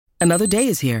Another day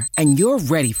is here, and you're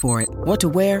ready for it. What to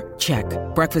wear? Check.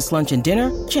 Breakfast, lunch, and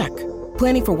dinner? Check.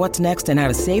 Planning for what's next and how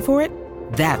to save for it?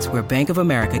 That's where Bank of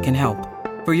America can help.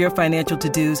 For your financial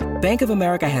to-dos, Bank of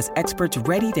America has experts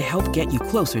ready to help get you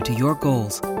closer to your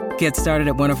goals. Get started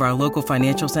at one of our local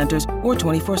financial centers or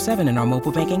 24/7 in our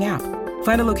mobile banking app.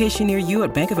 Find a location near you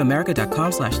at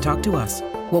bankofamerica.com/talktous.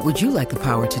 What would you like the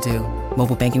power to do?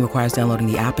 Mobile banking requires downloading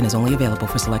the app and is only available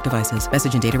for select devices.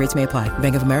 Message and data rates may apply.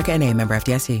 Bank of America N.A., member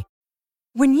FDIC.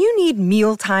 When you need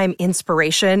mealtime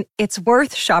inspiration, it's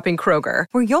worth shopping Kroger,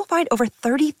 where you'll find over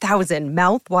 30,000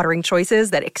 mouth-watering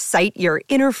choices that excite your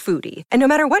inner foodie. And no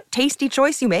matter what tasty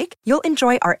choice you make, you'll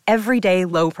enjoy our everyday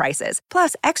low prices,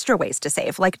 plus extra ways to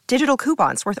save, like digital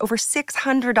coupons worth over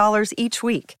 $600 each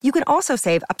week. You can also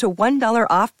save up to $1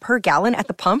 off per gallon at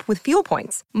the pump with fuel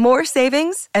points. More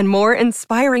savings and more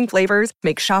inspiring flavors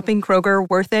make shopping Kroger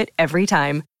worth it every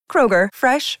time. Kroger,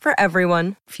 fresh for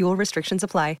everyone. Fuel restrictions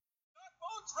apply.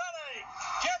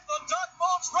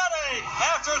 Ready.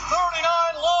 After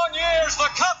 39 long years, the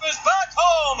Cup is back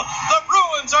home. The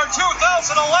Bruins are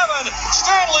 2011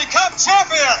 Stanley Cup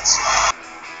champions.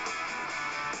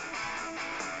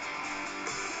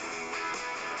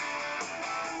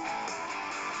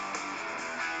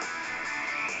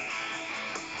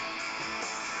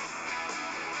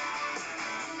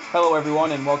 Hello,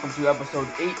 everyone, and welcome to episode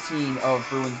 18 of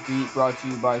Bruins Beat, brought to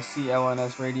you by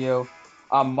CLNS Radio.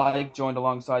 I'm Mike, joined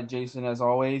alongside Jason as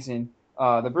always, and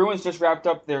the Bruins just wrapped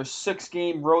up their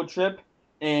 6-game road trip,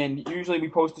 and usually we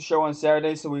post the show on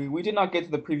Saturday, so we did not get to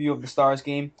the preview of the Stars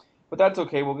game, but that's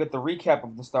okay. We'll get the recap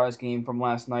of the Stars game from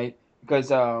last night, because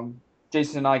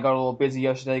Jason and I got a little busy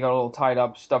yesterday, got a little tied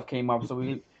up, stuff came up, so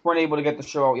we weren't able to get the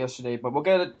show out yesterday, but we'll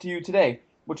get it to you today,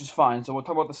 which is fine. So we'll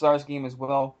talk about the Stars game as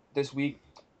well this week,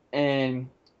 and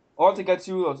a lot to get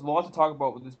to. There's a lot to talk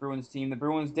about with this Bruins team. The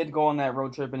Bruins did go on that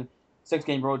road trip, and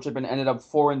 6-game road trip, and ended up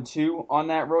 4-2 on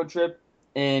that road trip.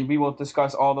 And we will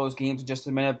discuss all those games in just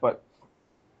a minute. But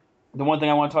the one thing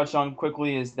I want to touch on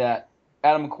quickly is that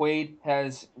Adam McQuaid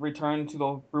has returned to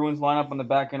the Bruins lineup on the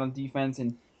back end on defense.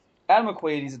 And Adam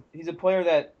McQuaid, he's a player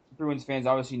that Bruins fans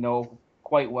obviously know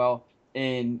quite well.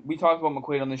 And we talked about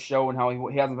McQuaid on this show and how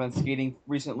he hasn't been skating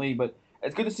recently. But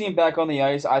it's good to see him back on the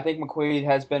ice. I think McQuaid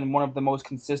has been one of the most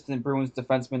consistent Bruins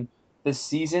defensemen this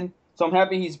season. So I'm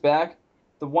happy he's back.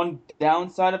 The one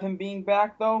downside of him being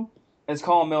back, though, is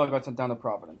Colin Miller got sent down to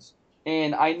Providence.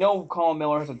 And I know Colin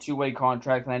Miller has a 2-way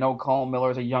contract, and I know Colin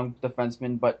Miller is a young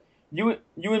defenseman, but you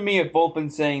and me have both been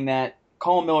saying that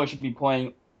Colin Miller should be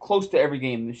playing close to every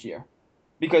game this year.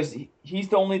 Because he's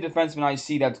the only defenseman I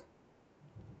see that's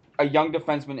a young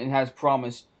defenseman and has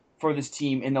promise for this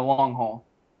team in the long haul.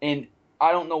 And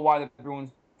I don't know why the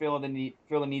Bruins feel the need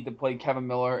to play Kevin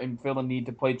Miller and feel the need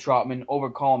to play Trotman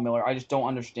over Colin Miller. I just don't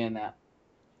understand that.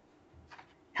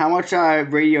 How much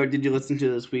radio did you listen to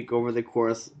this week over the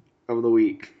course of the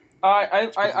week?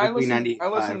 I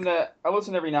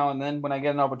listen every now and then. When I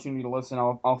get an opportunity to listen,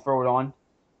 I'll throw it on.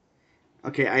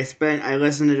 Okay, I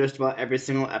listen to just about every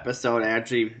single episode. I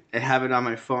have it on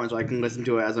my phone so I can listen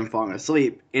to it as I'm falling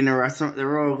asleep. And there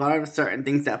were a lot of certain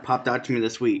things that popped out to me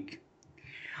this week.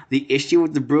 The issue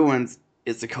with the Bruins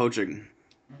is the coaching.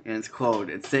 And it's Claude.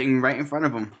 It's sitting right in front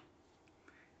of them.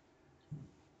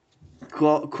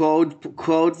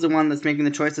 Claude's the one that's making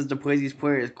the choices to play these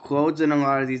players. Claude's in a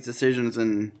lot of these decisions,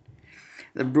 and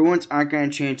the Bruins aren't going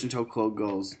to change until Claude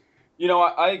goes. You know,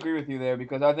 I agree with you there,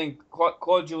 because I think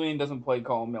Claude Julien doesn't play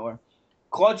Colin Miller.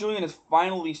 Claude Julien has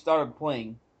finally started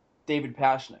playing David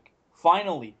Pastrnak.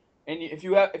 Finally. And if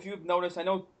you've noticed, I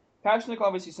know Pastrnak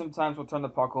obviously sometimes will turn the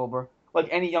puck over, like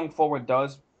any young forward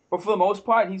does. But for the most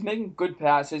part, he's making good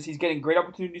passes. He's getting great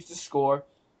opportunities to score.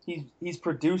 He's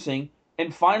producing.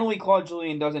 And finally, Claude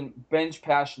Julien doesn't bench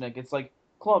Pastrnak. It's like,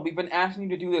 Claude, we've been asking you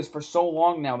to do this for so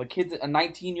long now. The kid's a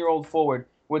 19-year-old forward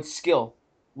with skill.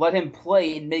 Let him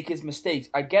play and make his mistakes.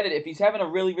 I get it. If he's having a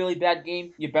really, really bad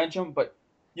game, you bench him. But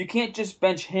you can't just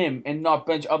bench him and not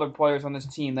bench other players on this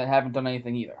team that haven't done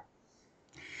anything either.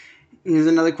 Here's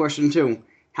another question, too.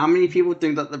 How many people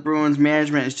think that the Bruins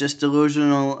management is just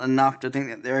delusional enough to think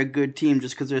that they're a good team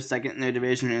just because they're second in their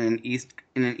division in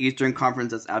an Eastern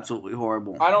Conference that's absolutely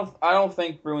horrible? I don't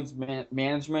think Bruins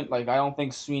management, I don't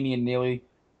think Sweeney and Neely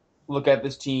look at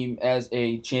this team as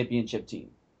a championship team.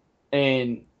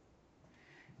 And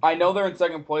I know they're in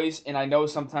second place, and I know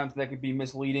sometimes that could be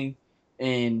misleading.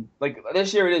 And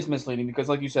this year it is misleading because,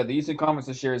 like you said, the Eastern Conference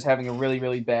this year is having a really,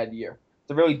 really bad year.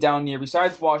 It's a really down year.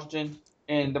 Besides Washington,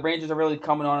 and the Rangers are really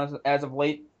coming on as of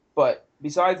late, but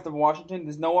besides the Washington,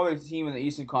 there's no other team in the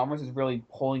Eastern Conference is really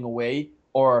pulling away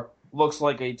or looks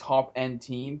like a top-end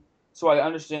team. So I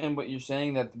understand what you're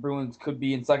saying, that the Bruins could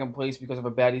be in second place because of a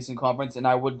bad Eastern Conference, and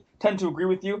I would tend to agree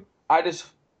with you. I just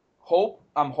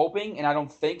I'm hoping, and I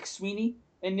don't think Sweeney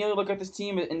and Neely look at this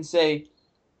team and say,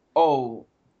 oh,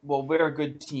 well, we're a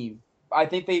good team. I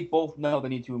think they both know they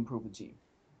need to improve the team.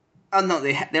 Oh no,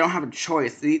 they don't have a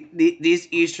choice. These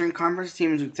Eastern Conference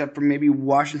teams, except for maybe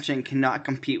Washington, cannot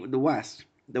compete with the West.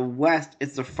 The West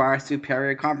is the far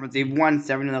superior conference. They've won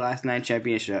 7 of the last 9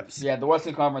 championships. Yeah, the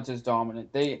Western Conference is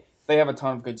dominant. They have a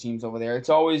ton of good teams over there. It's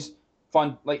always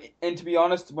fun. Like, and to be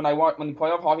honest, when the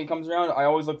playoff hockey comes around, I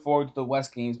always look forward to the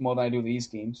West games more than I do the East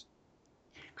games.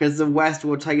 Because the West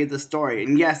will tell you the story.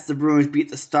 And yes, the Bruins beat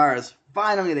the Stars.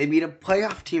 Finally, they beat a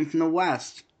playoff team from the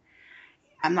West.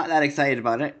 I'm not that excited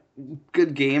about it.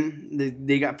 Good game.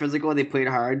 They got physical. They played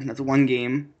hard. That's one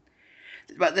game.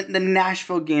 But the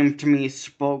Nashville game, to me,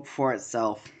 spoke for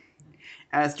itself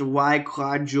as to why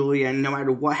Claude Julien, no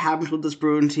matter what happens with this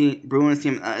Bruins team,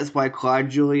 that is why Claude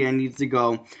Julien needs to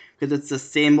go. Because it's the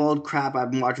same old crap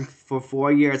I've been watching for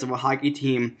 4 years of a hockey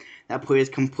team that plays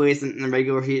complacent in the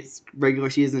regular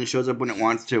season and shows up when it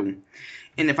wants to.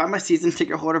 And if I'm a season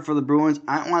ticket holder for the Bruins,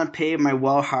 I don't want to pay my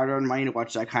hard-earned money to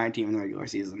watch that kind of team in the regular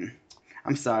season.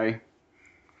 I'm sorry.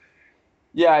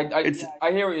 Yeah,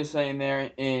 I hear what you're saying there.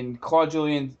 And Claude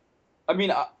Julien, I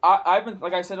mean, I've been,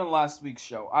 like I said on last week's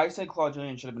show, I said Claude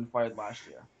Julien should have been fired last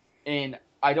year. And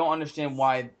I don't understand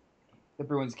why the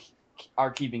Bruins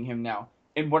are keeping him now.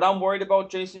 And what I'm worried about,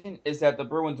 Jason, is that the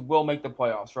Bruins will make the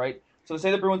playoffs, right? So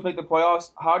say the Bruins make the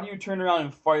playoffs, how do you turn around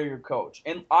and fire your coach?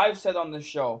 And I've said on this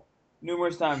show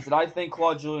numerous times that I think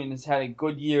Claude Julien has had a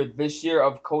good year this year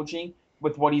of coaching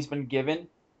with what he's been given.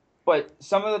 But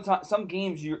some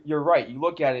games, you're right. You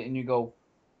look at it and you go,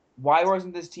 why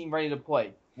wasn't this team ready to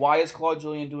play? Why is Claude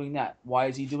Julien doing that? Why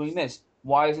is he doing this?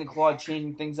 Why isn't Claude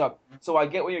changing things up? So I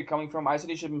get where you're coming from. I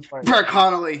said he should have been fired. Brett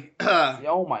Connolly.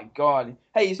 Oh, my God.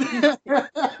 Hey,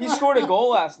 he scored a goal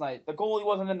last night. The goalie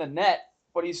wasn't in the net,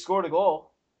 but he scored a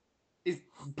goal.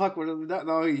 Puck would have done.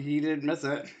 No, he didn't miss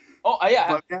it. Oh,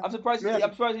 yeah. But, yeah. I'm surprised. Yeah.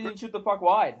 I'm surprised he didn't shoot the puck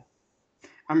wide.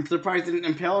 I'm surprised he didn't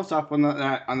impale himself on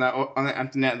the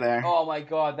empty net there. Oh my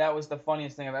God, that was the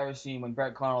funniest thing I've ever seen when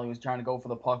Brett Connolly was trying to go for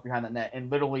the puck behind the net and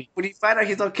literally. When you find out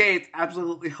he's okay, it's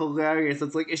absolutely hilarious.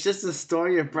 It's just the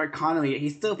story of Brett Connolly.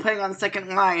 He's still playing on the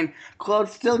second line.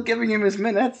 Claude's still giving him his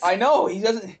minutes. I know he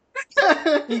doesn't.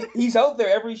 He's out there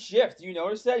every shift. Do you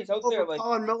notice that? He's out there like.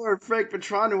 Colin Miller and Frank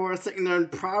Petrano were sitting there in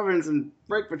Providence, and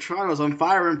Frank Petrano's on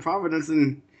fire in Providence,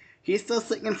 and he's still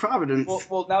sitting in Providence.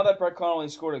 Well, now that Brett Connolly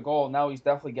scored a goal, now he's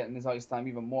definitely getting his ice time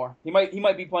even more. He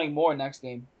might be playing more next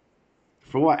game.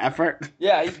 For what, effort?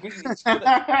 Yeah, he scored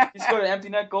an empty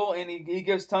net goal, and he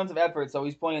gives tons of effort. So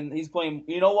he's playing.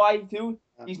 You know why too?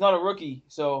 He's not a rookie,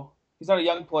 so he's not a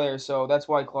young player. So that's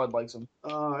why Claude likes him.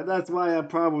 That's why I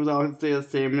probably always say the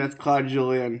same. And that's Claude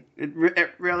Julien. It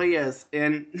really is,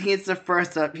 and he's the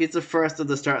first of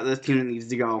the start of this team that needs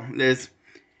to go.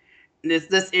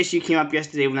 This issue came up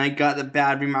yesterday when I got the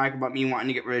bad remark about me wanting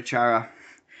to get rid of Chara.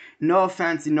 No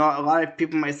offense, a lot of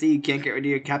people might say you can't get rid of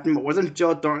your captain, but wasn't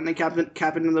Joe Thornton the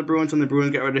captain of the Bruins when the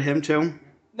Bruins got rid of him too?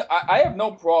 No, I have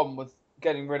no problem with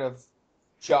getting rid of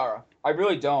Chara. I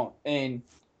really don't. And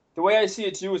the way I see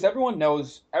it too is everyone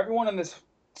in this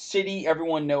city,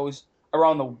 everyone knows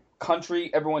around the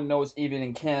country, everyone knows even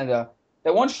in Canada,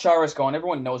 that once Chara's gone,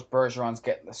 everyone knows Bergeron's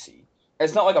getting the seat.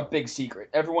 It's not like a big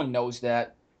secret. Everyone knows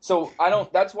that. So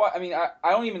that's why, I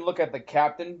don't even look at the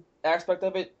captain aspect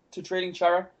of it to trading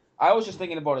Chara. I was just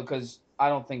thinking about it because I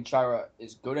don't think Chara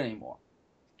is good anymore.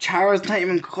 Chara's not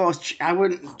even close.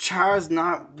 Chara's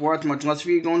not worth much unless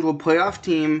you're going to a playoff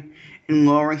team and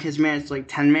lowering his minutes to like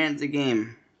 10 minutes a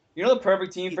game. You know the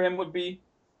perfect team for him would be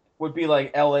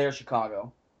like LA or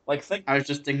Chicago. I was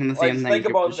just thinking the same thing. Think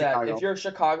about that. Chicago. If you're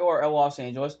Chicago or Los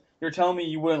Angeles, you're telling me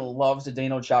you wouldn't love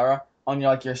Zdeno Chara on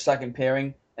your second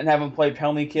pairing and have him play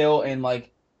penalty kill and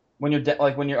when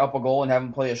you're up a goal and have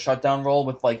him play a shutdown role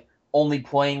with only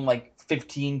playing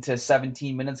 15 to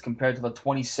 17 minutes compared to the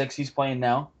 26 he's playing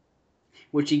now,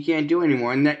 which he can't do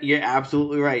anymore. And you're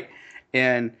absolutely right.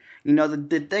 And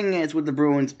the thing is with the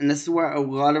Bruins, and this is where a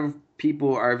lot of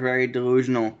people are very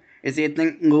delusional, is they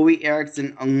think Louis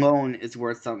Eriksson alone is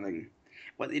worth something.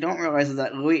 What they don't realize is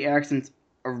that Louis Eriksson's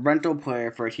a rental player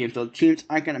for a team, so teams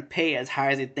aren't going to pay as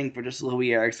high as they think for just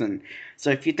Louis Eriksson. So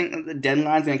if you think that the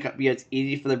deadline's going to be as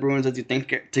easy for the Bruins as you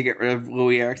think to get rid of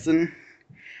Louis Eriksson,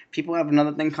 people have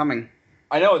another thing coming.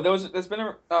 I know there's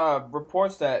been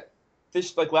reports that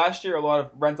last year a lot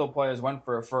of rental players went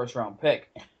for a first round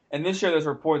pick, and this year there's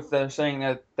reports that are saying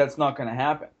that that's not going to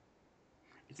happen.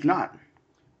 It's not.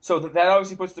 So that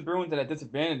obviously puts the Bruins at a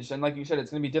disadvantage, and like you said,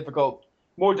 it's going to be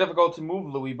more difficult to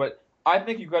move Louis. But I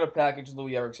think you've got to package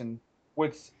Louis Eriksson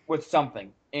with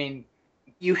something. And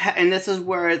and this is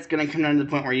where it's going to come down to the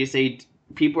point where you say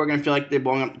people are going to feel like they're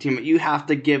blowing up the team, but you have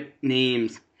to give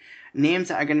names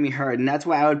that are going to be heard, and that's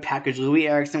why I would package Louis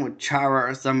Eriksson with Chara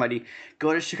or somebody.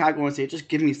 Go to Chicago and say, just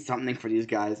give me something for these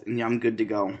guys, and I'm good to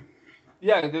go.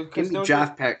 Yeah, because there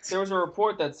picks. Was a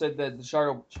report that said that the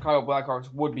Chicago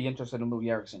Blackhawks would be interested in Louis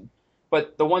Eriksson.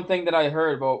 But the one thing that I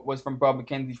heard about was from Bob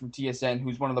McKenzie from TSN,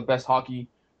 who's one of the best hockey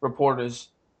reporters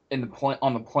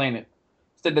on the planet,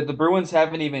 said that the Bruins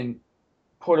haven't even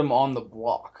put him on the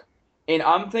block. And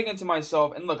I'm thinking to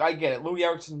myself, and look, I get it. Louis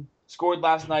Eriksson scored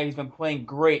last night. He's been playing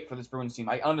great for this Bruins team.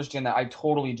 I understand that. I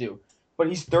totally do. But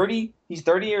he's 30. He's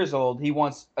 30 years old. He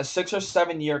wants a 6 or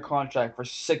 7 year contract for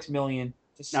 $6 million.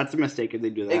 That's a mistake if they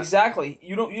do that. Exactly.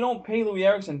 You don't pay Louis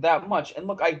Eriksson that much. And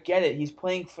look, I get it. He's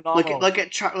playing phenomenal. Look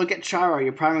at Chara,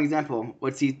 your prime example.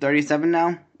 What's he, 37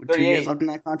 now? With 2 years left in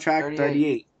that contract?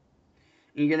 38.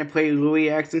 You're going to play Louis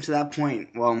Eriksson to that point.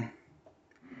 Well,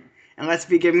 unless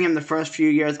if you're giving him the first few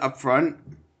years up front,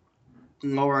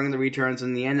 lowering the returns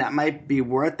in the end, that might be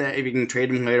worth it if you can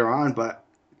trade him later on, but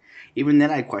even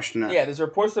then I question it. Yeah, there's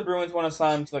reports the Bruins want to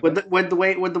sign him to with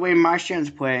the way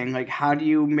Marchand's playing, like how do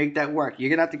you make that work?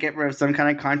 You're gonna have to get rid of some kind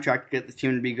of contract to get the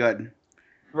team to be good.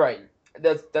 Right.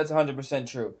 That's 100%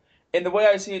 true. And the way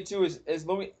I see it too is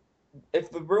Louis,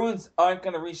 if the Bruins aren't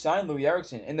gonna re-sign Louis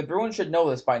Eriksson, and the Bruins should know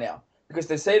this by now, because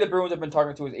they say the Bruins have been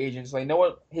talking to his agents, so they know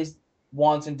what his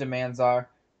wants and demands are,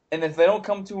 and if they don't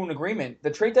come to an agreement,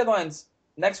 the trade deadline's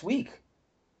next week.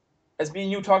 As me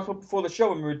and you talked about before the show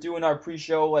when we were doing our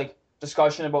pre-show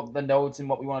discussion about the notes and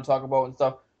what we want to talk about and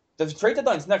stuff, the trade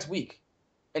deadline's next week.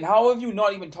 And how have you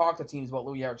not even talked to teams about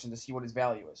Louis Eriksson to see what his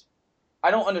value is?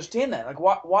 I don't understand that.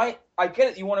 Why? I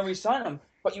get it, you want to re-sign him,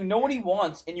 but you know what he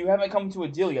wants, and you haven't come to a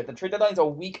deal yet. The trade deadline's a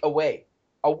week away.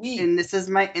 A week. And this is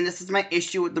my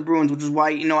issue with the Bruins, which is why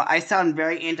I sound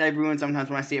very anti-Bruins sometimes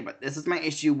when I say it, but this is my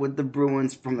issue with the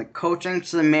Bruins from the coaching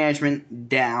to the management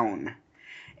down.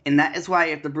 And that is why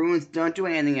if the Bruins don't do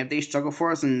anything, if they struggle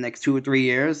for us in the next 2 or 3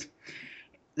 years,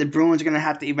 the Bruins are going to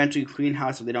have to eventually clean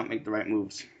house if they don't make the right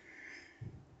moves.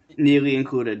 Neely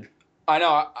included. I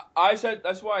know. I said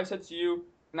that's why I said to you,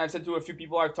 and I've said to a few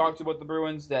people I've talked to about the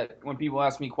Bruins, that when people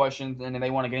ask me questions and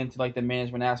they want to get into the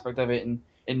management aspect of it and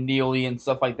Neely and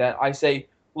stuff like that, I say,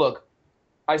 look,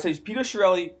 Peter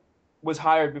Chiarelli was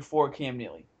hired before Cam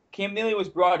Neely. Cam Neely was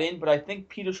brought in, but I think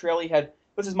Peter Chiarelli had.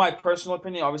 This is my personal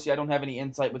opinion. Obviously, I don't have any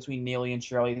insight between Neely and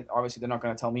Chiarelli. Obviously, they're not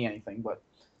going to tell me anything, but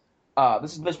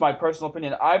this is just my personal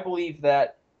opinion. I believe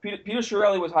that Peter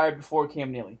Chiarelli was hired before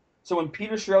Cam Neely. So when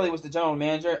Peter Chiarelli was the general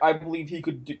manager, I believe he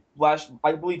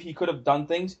could have done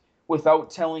things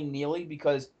without telling Neely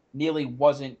because Neely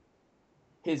wasn't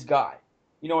his guy.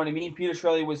 You know what I mean? Peter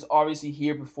Chiarelli was obviously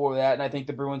here before that, and I think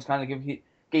the Bruins kind of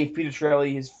gave Peter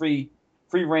Chiarelli his free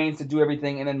reins to do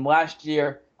everything. And then last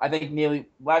year was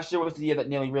the year that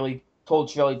Neely really told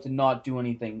Chiarelli to not do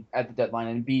anything at the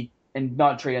deadline and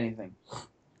not trade anything.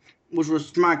 Which was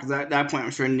smart because at that point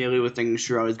I'm sure Neely was thinking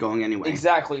Chiarelli was going anyway.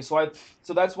 Exactly. So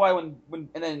that's why when and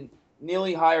then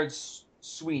Neely hired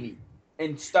Sweeney,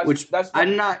 and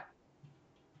I'm not.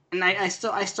 And I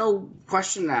still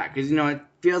question that because it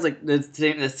feels like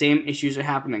the same issues are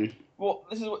happening. Well,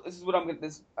 this is what I'm gonna.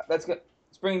 It's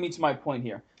bringing me to my point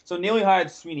here. So Neely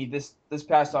hired Sweeney this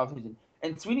past offseason,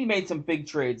 and Sweeney made some big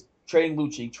trades, trading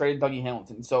Lucic, trading Dougie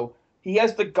Hamilton. So he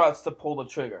has the guts to pull the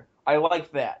trigger. I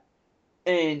like that.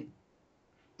 And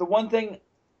the one thing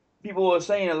people are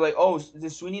saying is oh,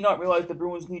 does Sweeney not realize the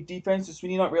Bruins need defense? Does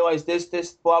Sweeney not realize this,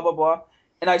 blah, blah, blah?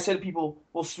 And I said to people,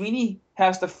 well, Sweeney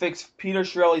has to fix Peter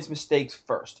Chiarelli's mistakes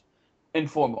first and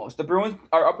foremost. The Bruins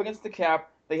are up against the cap.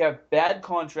 They have bad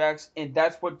contracts, and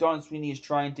that's what Don Sweeney is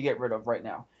trying to get rid of right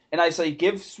now. And I say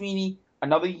give Sweeney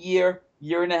another year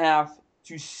and a half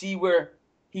to see where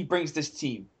he brings this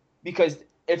team. Because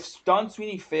if Don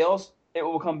Sweeney fails, it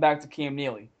will come back to Cam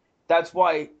Neely. That's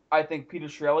why I think Peter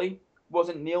Chiarelli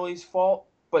wasn't Neely's fault,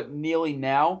 but Neely's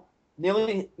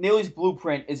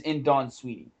blueprint is in Don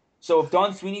Sweeney. So if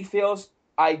Don Sweeney fails,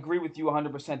 I agree with you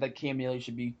 100% that Cam Neely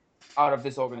should be out of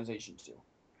this organization too.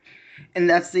 And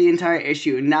that's the entire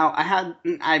issue. Now,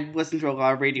 I've listened to a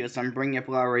lot of radio, so I'm bringing up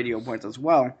a lot of radio points as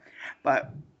well.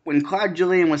 But when Claude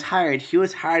Julien was hired, he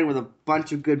was hired with a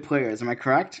bunch of good players. Am I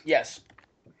correct? Yes.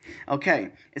 Okay.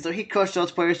 And so he coached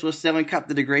those players to a Stanley Cup,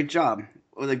 did a great job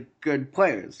with the good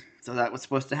players. So that was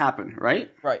supposed to happen,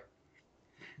 right? Right.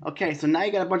 Okay, so now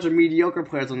you got a bunch of mediocre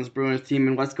players on this Bruins team,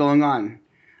 and what's going on?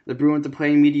 The Bruins are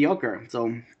playing mediocre.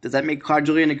 So does that make Claude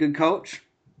Julien a good coach?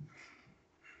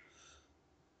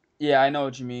 Yeah, I know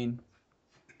what you mean.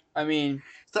 I mean,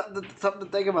 something to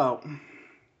think about.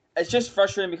 it's just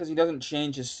frustrating because he doesn't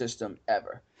change his system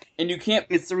ever, and you can't.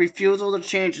 It's the refusal to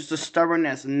change. It's the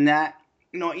stubbornness, and that.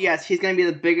 Yes, he's gonna be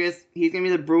the biggest. He's gonna be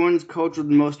the Bruins coach with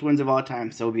the most wins of all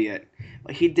time. So be it.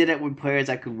 But he did it with players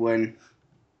that could win.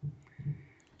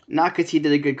 Not because he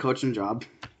did a good coaching job.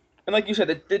 And like you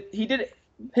said,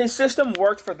 his system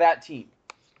worked for that team.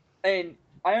 And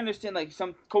I understand, like,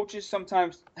 some coaches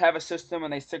sometimes have a system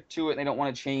and they stick to it and they don't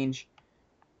want to change,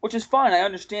 which is fine. I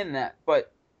understand that.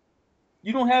 But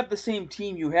you don't have the same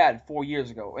team you had 4 years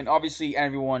ago. And obviously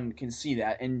everyone can see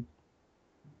that. And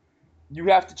you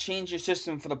have to change your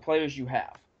system for the players you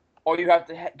have. Or you have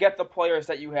to get the players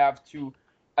that you have to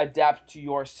adapt to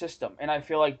your system. And I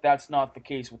feel like that's not the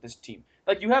case with this team.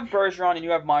 Like, you have Bergeron and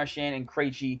you have Marchand and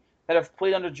Krejci that have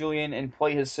played under Julian and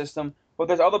play his system, but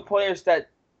there's other players that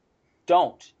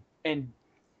don't. And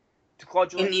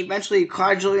Claude Julien, And eventually,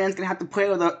 Claude Julien's gonna have to play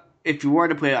with if you were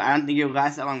to play, I don't think it'll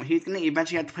last that long. But he's gonna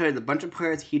eventually have to play with a bunch of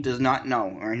players he does not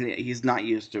know or he's not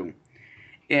used to,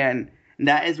 and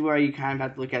that is where you kind of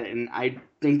have to look at it. And I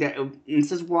think that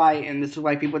this is why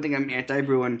people think I'm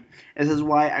anti-Bruin. This is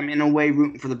why I'm in a way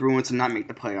rooting for the Bruins to not make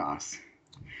the playoffs.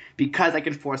 Because I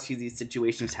can foresee these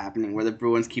situations happening where the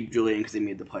Bruins keep Julian because they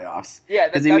made the playoffs. Yeah,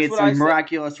 because they made some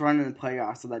miraculous run in the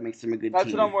playoffs, so that makes them a good team.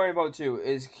 That's what I'm worried about too,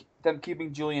 is them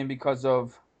keeping Julian because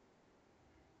of.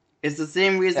 It's the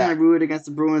same reason I rooted against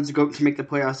the Bruins to make the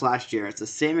playoffs last year. It's the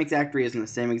same exact reason, the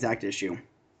same exact issue.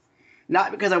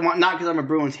 Not because I'm a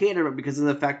Bruins hater, but because of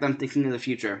the fact that I'm thinking of the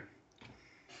future.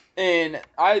 And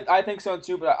I think so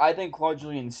too, but I think Claude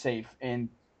Julien's safe, and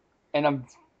I'm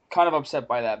kind of upset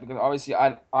by that because obviously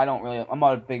I'm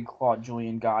not a big Claude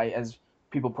Julien guy, as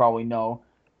people probably know,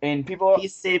 and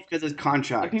he's safe because his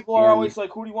contract. And people are always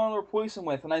like, who do you want to replace him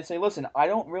with? And I say, listen, I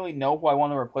don't really know who I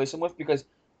want to replace him with because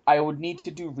I would need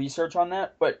to do research on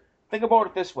that. But think about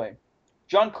it this way: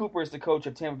 John Cooper is the coach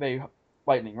of Tampa Bay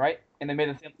Lightning, right? And they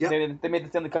made the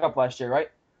Stanley Cup last year,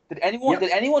 right? Did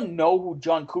anyone know who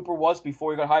John Cooper was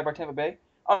before he got hired by Tampa Bay?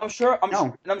 I'm sure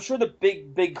the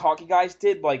big hockey guys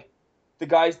did, like the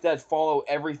guys that follow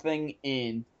everything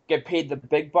and get paid the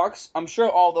big bucks. I'm sure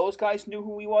all those guys knew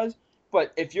who he was.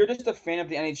 But if you're just a fan of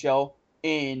the NHL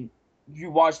and you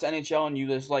watch the NHL and you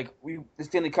just the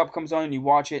Stanley Cup comes on and you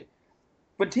watch it,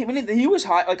 but he was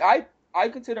high. Like I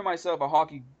consider myself a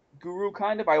hockey guru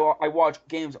kind of. I watch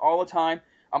games all the time.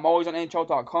 I'm always on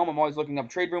NHL.com. I'm always looking up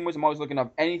trade rumors. I'm always looking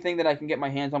up anything that I can get my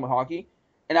hands on with hockey.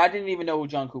 And I didn't even know who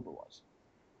John Cooper was.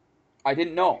 I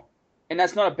didn't know. And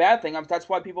that's not a bad thing. That's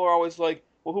why people are always like,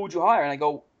 well, who would you hire? And I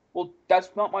go, well, that's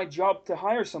not my job to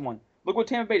hire someone. Look what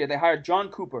Tampa Bay did. They hired John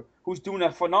Cooper, who's doing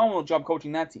a phenomenal job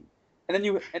coaching that team. And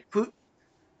then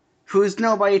who's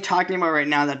nobody talking about right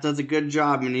now that does a good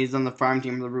job and he's on the farm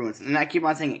team of the Bruins. And I keep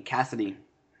on saying it, Cassidy.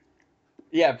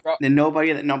 Yeah. And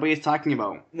nobody's talking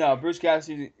about. No, Bruce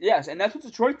Cassidy. Yes, and that's what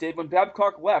Detroit did when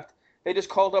Babcock left. They just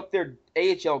called up their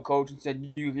AHL coach and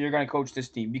said, you're going to coach this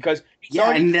team. Because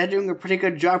and they're doing a pretty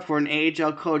good job for an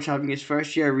AHL coach having his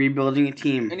first year rebuilding a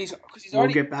team. And we'll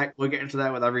get into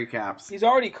that with our recaps. He's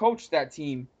already coached that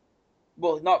team.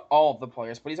 Well, not all of the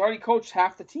players, but he's already coached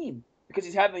half the team because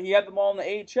he had them all in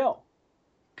the AHL.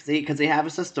 Because they have a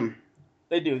system.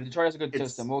 They do. Detroit has a good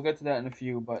system. We'll get to that in a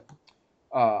few, but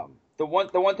the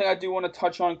one thing I do want to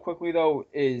touch on quickly though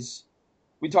is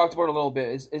we talked about it a little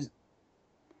bit is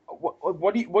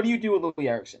what do you do with Louis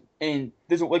Eriksson? And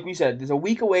like we said, there's a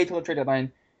week away till the trade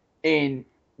deadline, and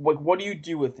what do you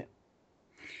do with him?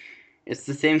 It's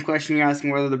the same question you're asking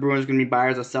whether the Bruins are going to be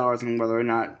buyers or sellers, and whether or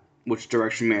not which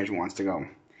direction management wants to go.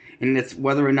 And it's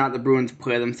whether or not the Bruins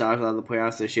play themselves out of the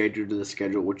playoffs this year due to the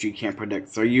schedule, which you can't predict.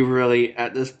 So you really,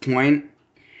 at this point,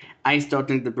 I still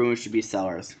think the Bruins should be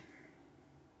sellers.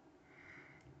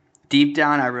 Deep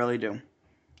down, I really do.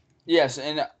 Yes,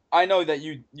 and I know that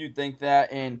you think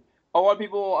that, and a lot of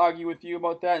people will argue with you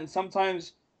about that, and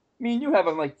sometimes, I mean, you have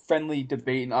a friendly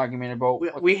debate and argument about.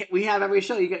 We have every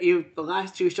show. You the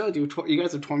last two shows you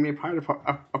guys have torn me apart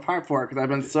for it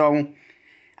because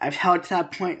I've held to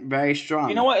that point very strong.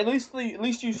 You know what? At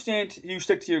least you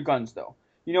stick to your guns though.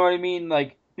 You know what I mean?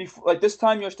 Before, this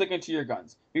time you're sticking to your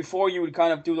guns. Before you would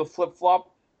kind of do the flip flop.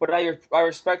 But I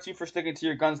respect you for sticking to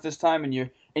your guns this time, and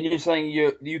you're saying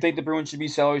you think the Bruins should be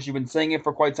sellers. You've been saying it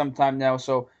for quite some time now,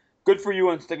 so good for you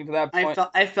on sticking to that point.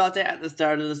 I felt it at the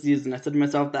start of the season. I said to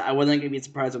myself that I wasn't going to be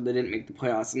surprised if they didn't make the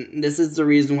playoffs, and this is the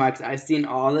reason why. Cause I've seen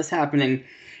all this happening,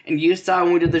 and you saw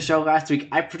when we did the show last week.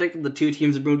 I predicted the two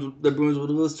teams the Bruins would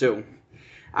lose to.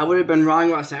 I would have been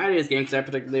wrong about Saturday's game because I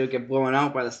predicted they would get blown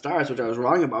out by the Stars, which I was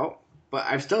wrong about. But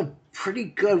I'm still pretty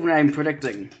good when I'm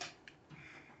predicting.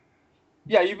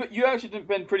 Yeah, you actually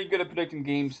been pretty good at predicting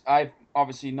games.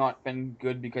 obviously not been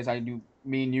good because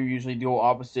me and you usually do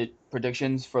opposite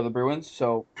predictions for the Bruins,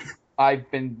 so I've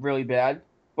been really bad.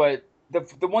 But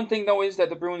the one thing though is that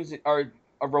the Bruins are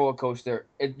a roller coaster.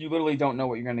 You literally don't know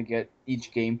what you're gonna get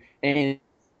each game, and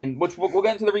which we'll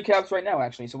get into the recaps right now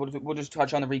actually. So we'll just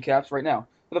touch on the recaps right now.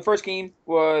 So the first game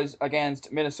was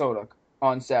against Minnesota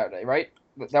on Saturday, right?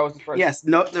 That was the first. Yes,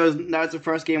 no, that was the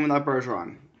first game without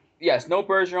Bergeron. Yes, no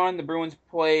Bergeron. The Bruins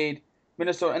played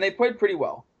Minnesota, and they played pretty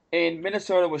well. And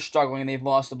Minnesota was struggling, and they've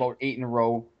lost about 8 in a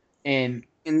row. And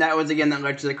that was again that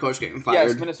led to the coach getting fired.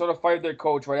 yes, Minnesota fired their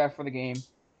coach right after the game.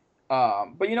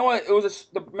 But you know what?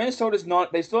 The Minnesota's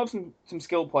not. They still have some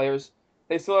skilled players.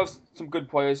 They still have some good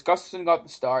players. Gustafsson got the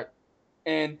start,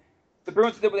 and the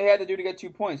Bruins did what they had to do to get 2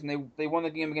 points, and they won the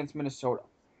game against Minnesota.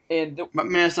 But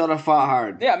Minnesota fought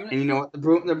hard. Yeah, and you know what?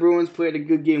 The Bruins played a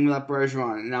good game without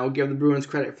Bergeron, and I will give the Bruins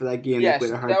credit for that game. Yes, they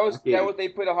played a hard game. They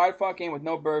played a hard fought game with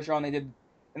no Bergeron.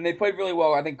 They played really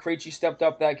well. I think Krejci stepped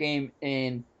up that game.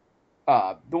 And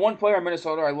the one player in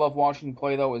Minnesota I love watching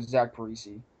play though is Zach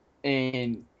Parise,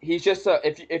 and he's just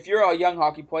if you're a young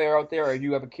hockey player out there, or if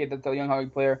you have a kid that's a young hockey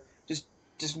player,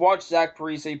 just watch Zach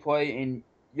Parise play, and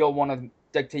you'll want to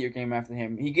dictate your game after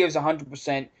him. He gives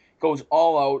 100%, goes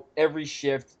all out every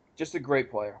shift. Just a great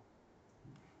player.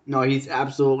 No, he's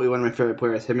absolutely one of my favorite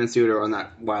players. Him and Suter on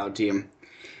that Wild team.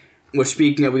 Which,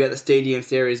 speaking of, we got the Stadium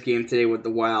Series game today with the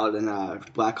Wild and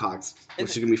Blackhawks, which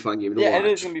is going to be a fun game to watch. Yeah, it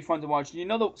is going to be fun to watch. You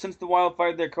know, since the Wild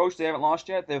fired their coach, they haven't lost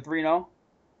yet. They're 3-0.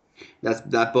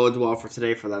 That bodes well for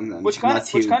today for them then. Which kind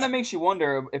of makes you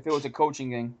wonder if it was a coaching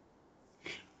thing.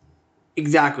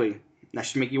 Exactly. That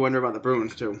should make you wonder about the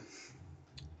Bruins too.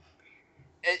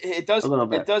 It does. A little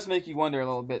bit. It does make you wonder a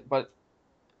little bit, but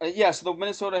yeah. So the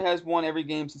Minnesota has won every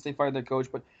game since they fired their coach,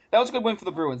 but that was a good win for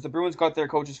the Bruins. The Bruins got their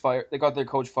coaches fired. They got their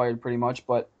coach fired pretty much,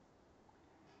 but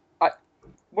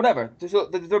whatever.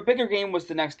 The bigger game was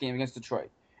the next game against Detroit,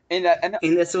 and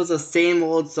this was the same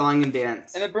old song and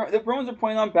dance. And the Bruins are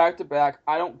playing on back to back.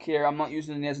 I don't care. I'm not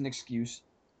using it as an excuse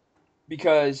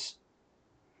because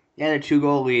they had a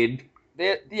 2-goal lead.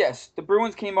 The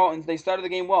Bruins came out and they started the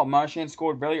game well. Marchand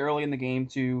scored very early in the game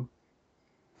to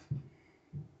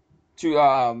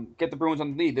get the Bruins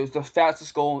on the lead. It was the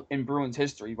fastest goal in Bruins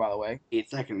history, by the way. 8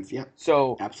 seconds, yeah.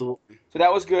 So absolutely. So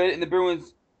that was good, and the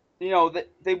Bruins, they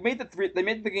made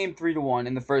the game 3-1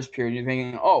 in the first period. You're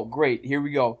thinking, oh great, here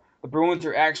we go. The Bruins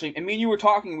are actually. And me and you were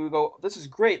talking. We go, this is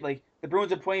great. Like the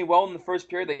Bruins are playing well in the first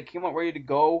period. They came out ready to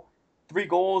go. 3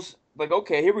 goals. Like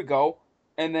okay, here we go.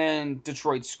 And then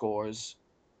Detroit scores,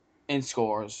 and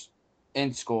scores,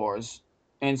 and scores,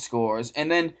 and scores.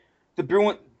 And then the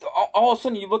Bruins, all of a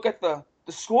sudden you look at the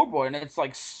scoreboard and it's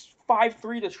like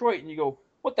 5-3 Detroit, and you go,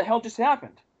 what the hell just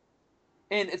happened?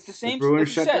 And it's the same. The Bruins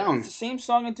shut down. It's the same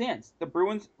song and dance. The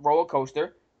Bruins roller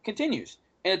coaster continues.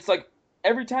 And it's like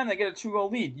every time they get a 2-goal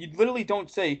lead, you literally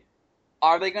don't say,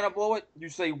 are they going to blow it? You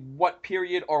say what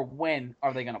period or when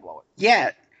are they going to blow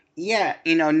it? Yeah,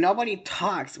 nobody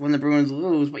talks when the Bruins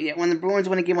lose, but yet when the Bruins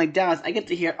win a game like Dallas, I get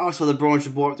to hear, oh, so the Bruins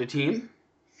should blow up their team?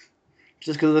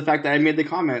 Just because of the fact that I made the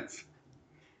comments.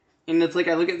 And it's like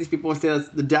I look at these people and say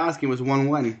the Dallas game was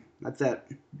 1-1. That's it.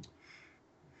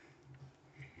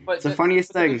 But it's the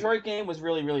funniest thing. The Detroit game was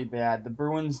really, really bad. The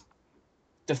Bruins'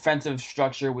 defensive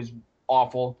structure was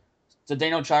awful.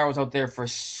 Zdeno Chara was out there for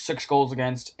 6 goals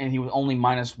against, and he was only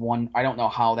 -1. I don't know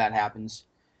how that happens.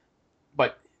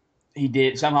 But he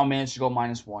did somehow manage to go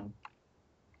 -1.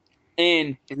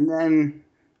 And then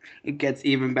it gets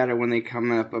even better when they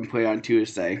come up and play on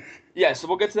Tuesday. Yeah, so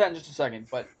we'll get to that in just a second.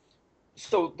 But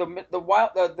so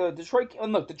the Detroit,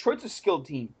 and look, Detroit's a skilled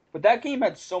team, but that game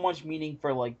had so much meaning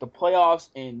for like the playoffs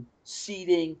and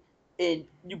seeding. And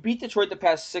you beat Detroit the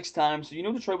past 6 times, so you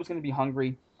knew Detroit was going to be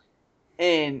hungry.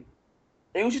 And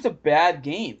it was just a bad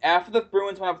game. After the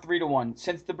Bruins went up 3-1,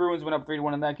 since the Bruins went up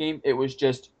 3-1 in that game, it was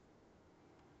just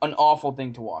an awful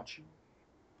thing to watch.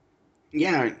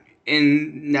 Yeah,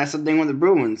 and that's the thing with the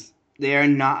Bruins. They are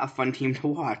not a fun team to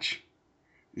watch.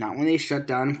 Not when they shut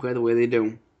down and play the way they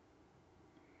do.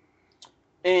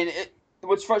 And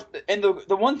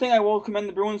the one thing I will commend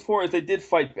the Bruins for is they did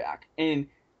fight back. And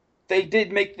they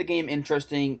did make the game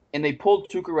interesting, and they pulled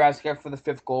Tuukka Rask for the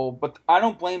 5th goal. But I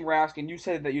don't blame Rask, and you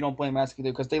said that you don't blame Rask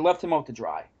either, because they left him out to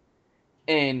dry.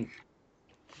 And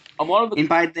a lot of the... And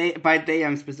by they,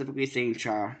 I'm specifically saying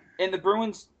Chara. And the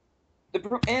Bruins...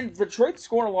 And Detroit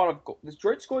scored a lot of goals.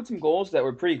 Detroit scored some goals that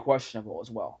were pretty questionable as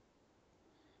well.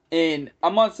 And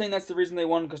I'm not saying that's the reason they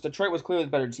won, because Detroit was clearly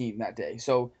the better team that day.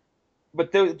 So,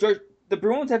 but the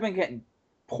Bruins have been getting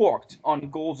porked on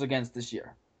goals against this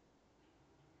year.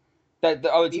 That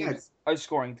the other teams are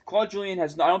scoring. Claude Julien I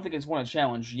don't think has won a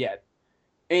challenge yet.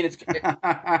 And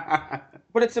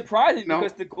but it's surprising No.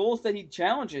 because the goals that he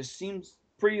challenges seems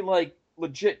pretty like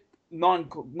legit non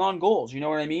goals. You know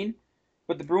what I mean?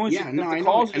 But the Bruins, Yeah, no, the I know.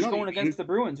 calls are I know just what going you against mean.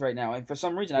 the Bruins right now, and for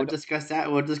some reason, We'll discuss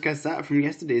that. We'll discuss that from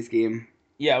yesterday's game.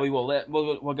 yeah, we will.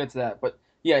 We'll get to that. But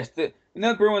yes, and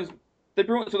then the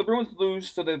Bruins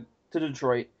lose to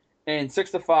Detroit, and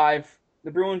 6-5.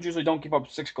 The Bruins usually don't give up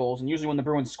 6 goals, and usually when the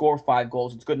Bruins score 5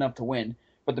 goals, it's good enough to win.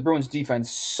 But the Bruins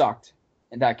defense sucked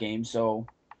in that game, so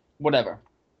whatever.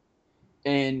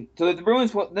 And so the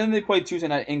Bruins then they played Tuesday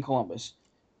night in Columbus.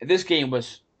 This game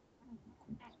was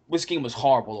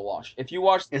horrible to watch. If you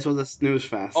watched, This was a snooze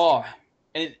fest. oh,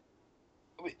 and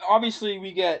obviously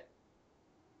me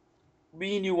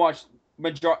and you watch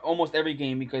almost every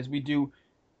game because we do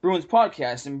Bruins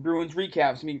podcasts and Bruins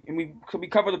recaps, and we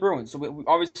cover the Bruins. So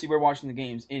obviously we're watching the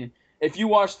games. And if you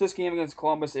watched this game against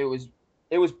Columbus, it was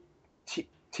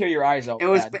tear your eyes out.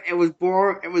 It was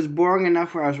boring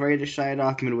enough where I was ready to shut it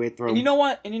off midway through. And you know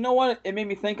what? It made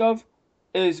me think of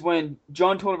is when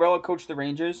John Tortorella coached the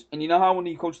Rangers, and you know how when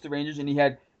he coached the Rangers and he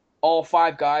had all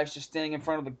 5 guys just standing in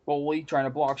front of the goalie trying to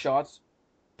block shots.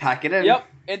 Pack it in. Yep.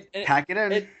 Pack it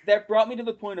in. That brought me to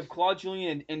the point of Claude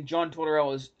Julien and John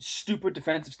Tortorella's stupid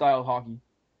defensive style of hockey.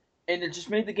 And it just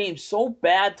made the game so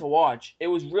bad to watch. It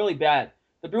was really bad.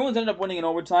 The Bruins ended up winning in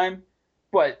overtime,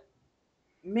 but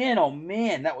man, oh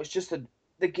man, that was just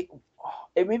the game.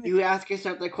 It made me. You ask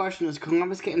yourself that question: is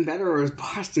Columbus getting better, or is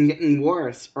Boston getting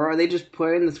worse, or are they just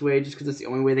playing this way just because it's the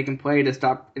only way they can play to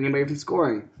stop anybody from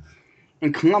scoring?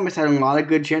 And Columbus had a lot of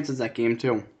good chances that game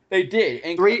too. They did.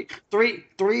 And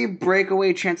three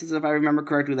breakaway chances, if I remember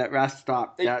correctly, that Rask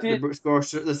stopped.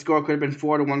 The score could have been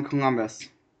 4-1 Columbus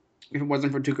if it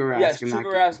wasn't for Tuukka Rask. Yes,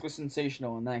 Tuukka Rask was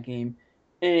sensational in that game,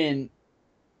 and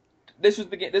this was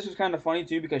kind of funny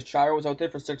too because Chara was out there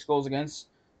for 6 goals against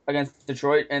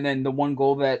Detroit, and then the 1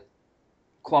 goal that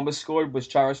Columbus scored was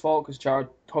Chara's fault because Chara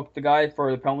hooked the guy for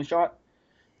the penalty shot.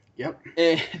 Yep.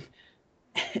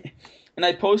 And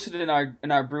I posted it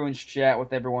in our Bruins chat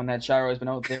with everyone that Chara has been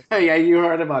out there. Yeah, you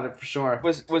heard about it for sure.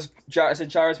 I said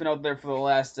Chara's been out there for the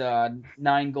last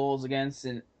 9 goals against,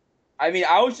 and I mean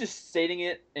I was just stating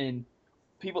it, and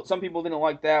some people didn't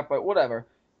like that, but whatever.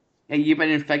 And you've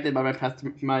been infected by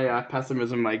my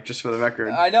pessimism, Mike. Just for the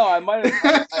record. I know I might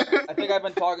have. I think I've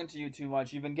been talking to you too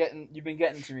much. You've been getting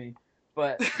to me,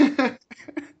 but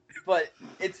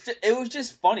it was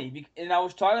just funny, and I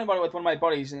was talking about it with one of my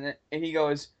buddies, and he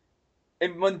goes.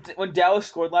 And when Dallas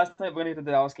scored last night, we're going to get to the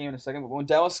Dallas game in a second, but when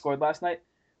Dallas scored last night,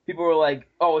 people were like,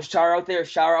 oh, is Chara out there? Is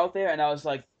Chara out there? And I was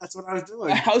like... That's what I was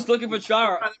doing. I was looking for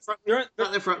Chara. During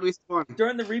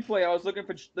the replay, I was looking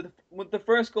for... With the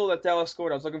first goal that Dallas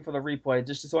scored, I was looking for the replay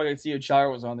just so I could see if Chara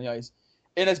was on the ice.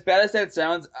 And as bad as that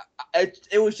sounds,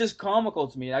 it was just comical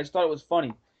to me. I just thought it was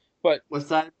funny. But... Was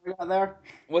Seidenberg out there?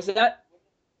 Was that?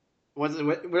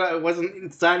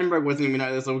 Seidenberg wasn't even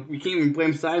out there, so we can't even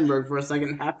blame Seidenberg for a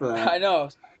second half of that. I know,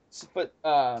 but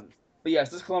yes,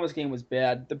 this Columbus game was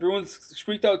bad. The Bruins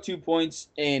squeaked out 2 points,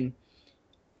 and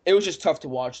it was just tough to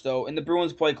watch, though. And the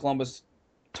Bruins play Columbus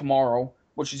tomorrow,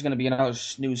 which is going to be another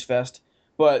snooze fest.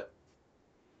 But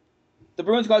the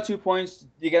Bruins got 2 points.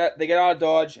 They get out of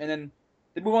Dodge, and then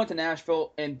they move on to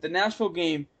Nashville. And the Nashville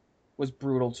game was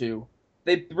brutal too.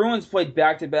 The Bruins played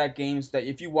back-to-back games that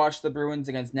if you watch the Bruins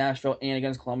against Nashville and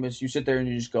against Columbus, you sit there and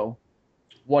you just go,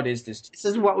 what is this team? This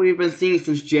is what we've been seeing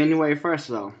since January 1st,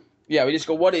 though. Yeah, we just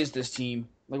go, what is this team?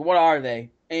 Like, what are they?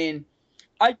 And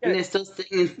they're still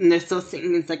sitting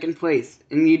in second place.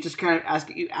 And you just kind of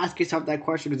ask yourself that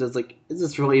question because it's like, is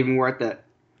this really even worth it?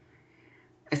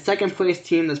 A second-place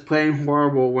team that's playing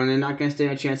horrible when they're not going to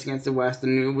stand a chance against the West,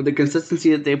 and with the consistency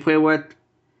that they play with,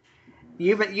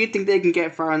 you think they can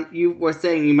get far? You were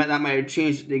saying that might have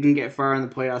changed. They can get far in the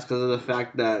playoffs because of the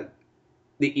fact that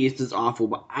the East is awful.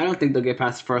 But I don't think they'll get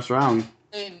past the first round.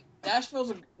 And Nashville's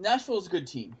a good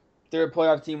team. They're a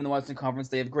playoff team in the Western Conference.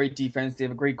 They have great defense. They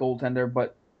have a great goaltender.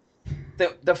 But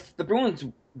the Bruins,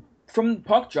 from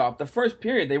puck drop, the first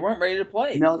period, they weren't ready to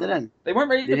play. No, they didn't. They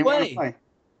weren't ready to play. Want to play.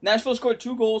 Nashville scored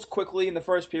 2 goals quickly in the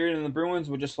first period, and the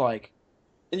Bruins were just like,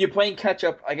 and you're playing catch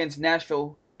up against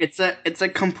Nashville. It's a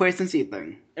complacency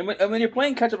thing. And when you're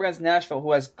playing catch up against Nashville,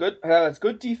 who has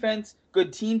good defense,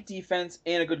 good team defense,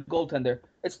 and a good goaltender,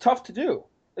 it's tough to do.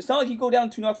 It's not like you go down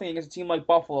 2-0 against a team like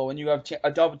Buffalo and you have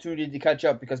an opportunity to catch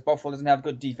up because Buffalo doesn't have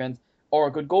good defense or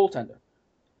a good goaltender.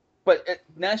 But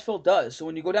Nashville does. So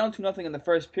when you go down 2-0 in the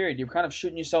first period, you're kind of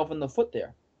shooting yourself in the foot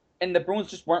there. And the Bruins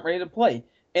just weren't ready to play.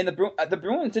 And the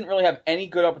Bruins didn't really have any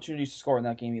good opportunities to score in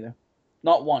that game either.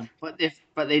 Not one. But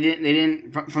they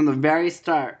didn't from the very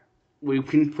start. We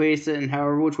can place it in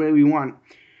however which way we want.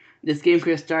 This game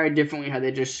could have started differently had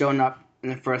they just shown up in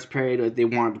the first period that they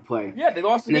wanted to play. Yeah, they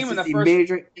lost the game in the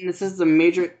first. This is a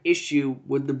major issue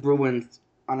with the Bruins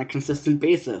on a consistent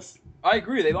basis. I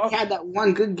agree. They lost. They had that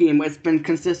one good game, but it's been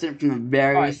consistent from the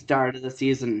very start of the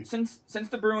season. Since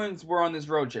the Bruins were on this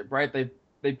road trip, right?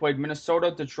 They played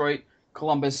Minnesota, Detroit,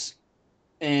 Columbus,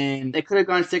 and they could have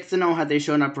gone 6-0 had they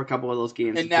shown up for a couple of those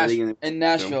games. In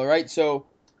Nashville, right? So,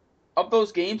 of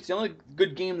those games, the only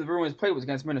good game the Bruins played was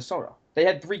against Minnesota. They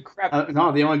had 3 crap.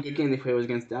 No, the only good game they played was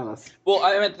against Dallas. Well,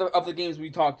 I meant of the games we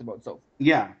talked about. So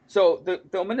yeah. So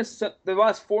the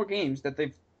last 4 games that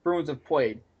the Bruins have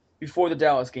played before the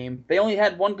Dallas game, they only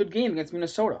had one good game against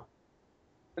Minnesota.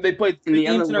 And they played 3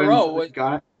 games in a row.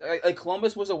 Like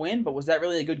Columbus was a win, but was that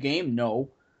really a good game? No.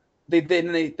 They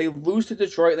lose to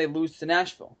Detroit and they lose to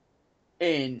Nashville,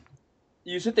 and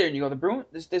you sit there and you go, the Bruins.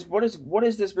 What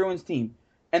is this Bruins team?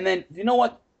 And then you know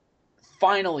what?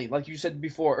 Finally, like you said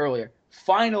before earlier,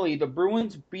 finally the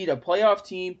Bruins beat a playoff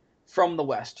team from the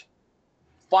West.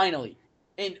 Finally,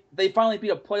 and they finally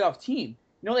beat a playoff team.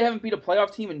 You know they haven't beat a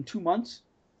playoff team in 2 months.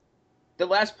 The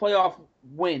last playoff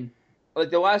win, like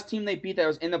the last team they beat that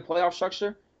was in the playoff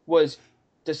structure was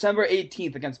December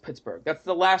 18th against Pittsburgh. That's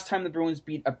the last time the Bruins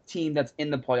beat a team that's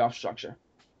in the playoff structure.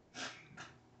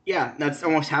 Yeah, that's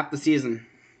almost half the season.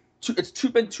 It's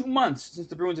been 2 months since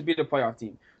the Bruins have beat a playoff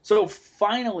team. So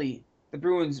finally, the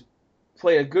Bruins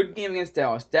played a good game against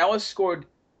Dallas. Dallas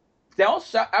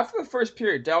after the first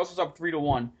period. Dallas was up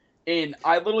 3-1, and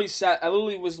I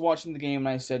literally was watching the game and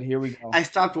I said, "Here we go." I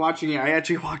stopped watching it. I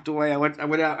actually walked away. I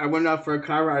went out for a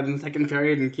car ride in the second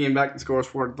period and came back. The score was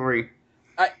 4-3.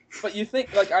 But you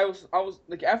think like I was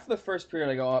like after the first period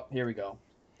I go, oh, here we go.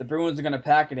 The Bruins are gonna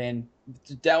pack it in.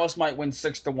 Dallas might win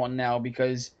 6-1 now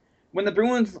because when the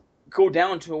Bruins go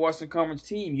down to a Western Conference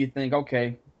team, you think,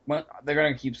 okay, well, they're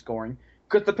gonna keep scoring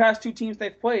because the past 2 teams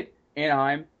they've played,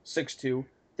 Anaheim 6-2,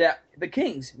 the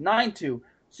Kings 9-2.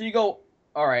 So you go,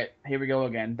 all right, here we go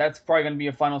again. That's probably gonna be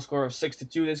a final score of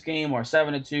 6-2 this game or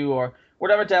 7-2 or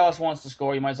whatever Dallas wants to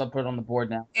score. You might as well put it on the board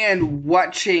now. And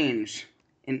what changed?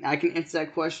 And I can answer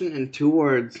that question in 2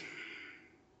 words.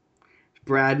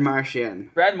 Brad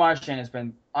Marchand. Brad Marchand has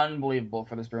been unbelievable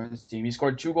for this Bruins team. He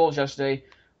scored 2 goals yesterday.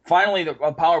 Finally,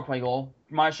 a power play goal.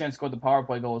 Marchand scored the power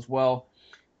play goal as well.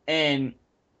 And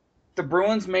the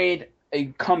Bruins made a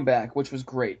comeback, which was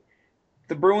great.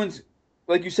 The Bruins,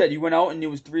 like you said, you went out and it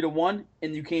was 3-1,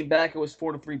 and you came back, it was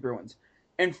 4-3 Bruins.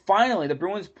 And finally, the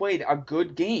Bruins played a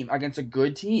good game against a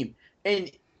good team. And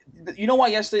you know why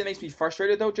yesterday makes me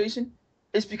frustrated, though, Jason?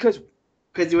 It's because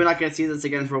you were not going to see this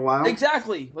again for a while?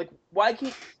 Exactly. Like, why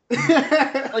can't...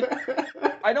 like,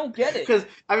 I don't get it. Because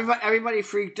everybody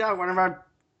freaked out. One of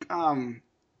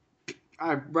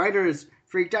our writers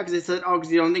freaked out because they said, because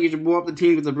you don't think you should blow up the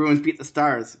team because the Bruins beat the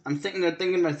Stars. I'm sitting there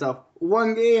thinking to myself,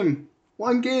 one game.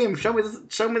 Show me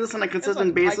this on a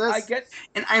consistent basis,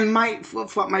 and I might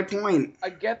flip-flop my point.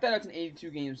 I get that it's an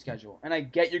 82-game schedule, and I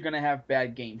get you're going to have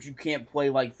bad games. You can't play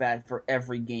like that for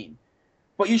every game.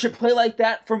 But you should play like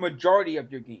that for majority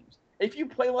of your games. If you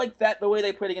play like that the way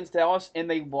they played against Dallas and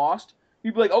they lost,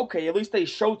 you'd be like, okay, at least they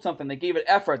showed something. They gave it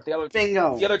effort. The other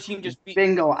team just beat.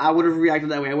 Bingo. I would have reacted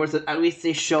that way. I would have said, at least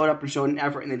they showed up and showed an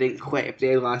effort and they didn't quit if they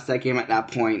had lost that game at that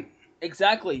point.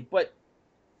 Exactly. But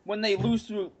when they lose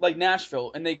to, like,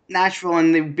 Nashville and they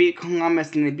beat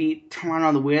Columbus and they beat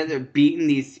Toronto, the way they're beating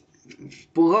these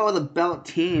below-the-belt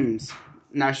teams.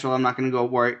 Nashville, I'm not going to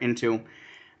go into.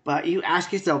 But you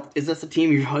ask yourself, is this a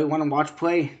team you really want to watch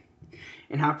play?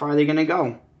 And how far are they going to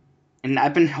go? And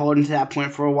I've been holding to that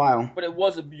point for a while. But it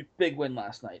was a big win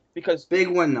last night. Big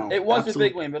win, though. It was a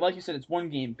big win, but like you said, it's one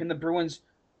game. Can the Bruins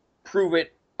prove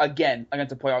it again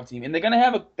against a playoff team? And they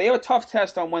have a tough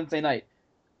test on Wednesday night.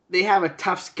 They have a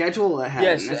tough schedule ahead.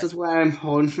 Yes, this is why I'm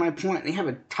holding to my point. They have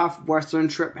a tough Western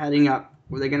trip heading up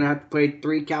where they're going to have to play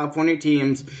 3 California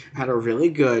teams that are really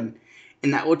good.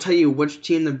 And that will tell you which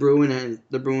team the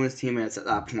Bruins team is at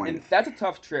that point. And that's a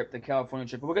tough trip, the California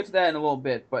trip. We'll get to that in a little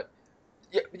bit. But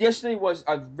yesterday was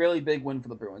a really big win for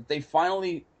the Bruins. They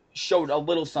finally showed a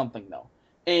little something, though.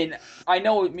 And I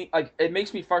know it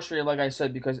makes me frustrated, like I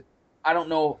said, because I don't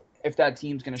know if that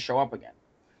team's going to show up again.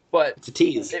 But it's a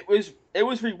tease. It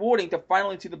was rewarding to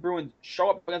finally see the Bruins show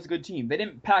up against a good team. They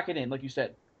didn't pack it in, like you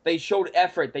said. They showed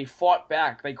effort. They fought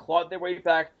back. They clawed their way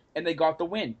back, and they got the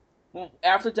win. Well,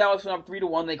 after Dallas went up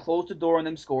 3-1, they closed the door on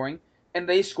them scoring, and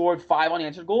they scored 5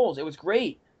 unanswered goals. It was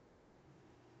great.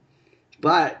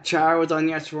 But Chara was on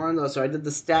the ice for one, though, so I did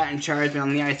the stat, and Chara's been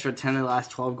on the ice for 10 of the last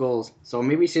 12 goals. So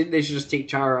maybe they should just take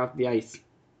Chara off the ice.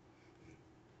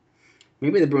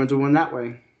 Maybe the Bruins will win that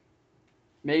way.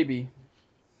 Maybe.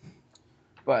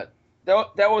 But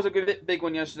that was a good big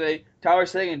one yesterday. Tyler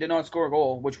Seguin did not score a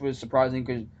goal, which was surprising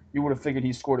because you would have figured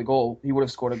he scored a goal. He would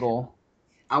have scored a goal.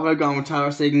 I would have gone with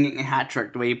Tyler Seguin getting a hat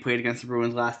trick the way he played against the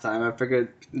Bruins last time. I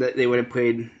figured that he would have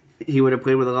played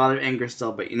with a lot of anger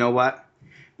still, but you know what?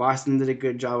 Boston did a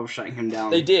good job of shutting him down.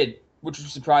 They did, which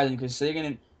was surprising because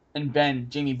Seguin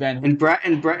and Jamie Benn.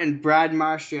 And Brad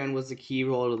Marchand was the key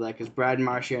role to that because Brad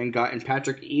Marchand got in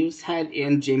Patrick Eves' head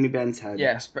and Jamie Benn's head.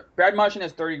 Yes, Brad Marchand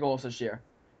has 30 goals this year.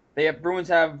 Bruins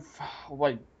have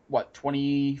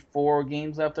 24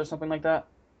 games left or something like that,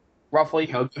 roughly.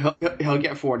 He'll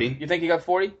get 40. You think he got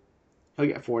 40? He'll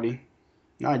get 40.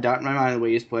 No, I doubt in my mind the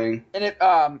way he's playing. And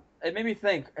it made me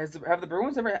think: have the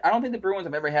Bruins ever? I don't think the Bruins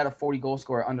have ever had a 40 goal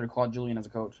scorer under Claude Julien as a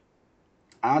coach.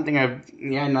 I don't think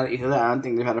now that you say that, I don't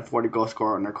think they've had a 40 goal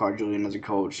scorer under Claude Julien as a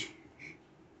coach.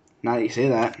 Now that you say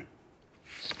that.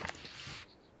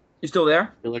 You still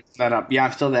there? You looking that up? Yeah,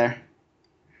 I'm still there.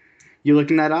 You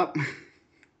looking that up?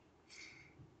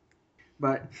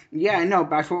 But yeah, no.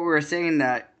 Back to what we were saying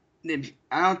that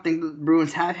I don't think the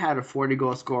Bruins have had a 40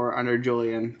 goal scorer under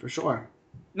Julien for sure.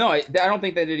 No, I don't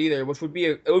think they did either. Which would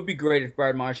be great if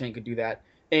Brad Marchand could do that,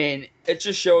 and it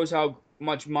just shows how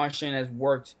much Marchand has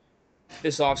worked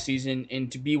this offseason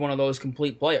and to be one of those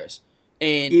complete players.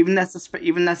 And even that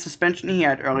suspension he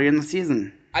had early in the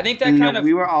season. I think that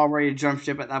we were all ready to jump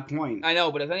ship at that point. I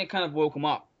know, but I think it kind of woke him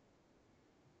up.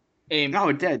 And no,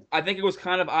 it did. I think it was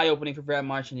kind of eye-opening for Brad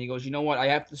Marchand. He goes, you know what? I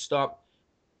have to stop.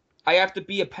 I have to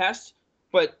be a pest,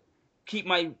 but keep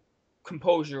my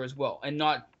composure as well and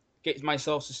not get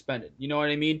myself suspended. You know what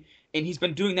I mean? And he's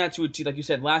been doing that to a team. Like you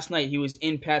said, last night he was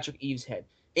in Patrick Eves' head,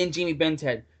 in Jamie Benn's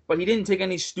head, but he didn't take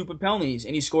any stupid penalties,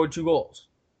 and he scored 2 goals.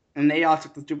 And they all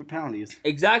took the stupid penalties.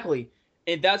 Exactly.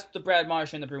 And that's the Brad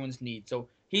Marchand the Bruins need. So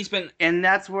he's been... And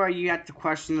that's where you have to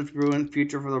question the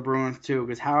future for the Bruins, too,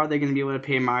 because how are they going to be able to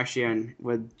pay Marchand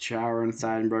with Chara and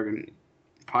Seidenberg and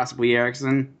possibly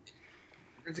Eriksson?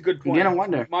 It's a good point. You gotta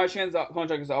wonder. Marchand's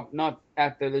contract is up, not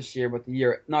after this year, but the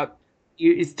year.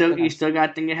 You still got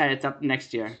to think ahead. It's up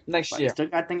next year. You still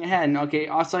got to think ahead. And okay,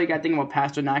 also you got to think about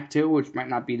Pasternak, too, which might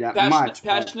not be that much.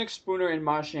 Pasternak, Spooner, and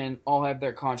Marchand all have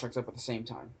their contracts up at the same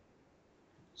time.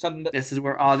 This is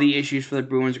where all the issues for the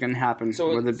Bruins are going to happen.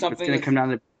 So it's going to come down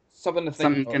to something to think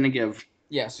something's about. going to give.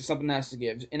 Yes, so something has to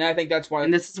give, and I think that's why.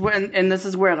 And this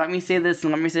is where. Let me say this,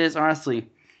 and let me say this honestly.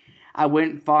 I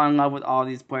wouldn't fall in love with all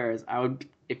these players. I would,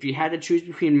 if you had to choose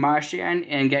between Marchand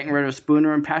and getting rid of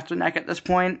Spooner and Pasternak at this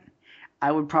point,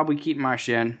 I would probably keep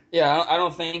Marchand. Yeah, I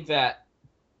don't think that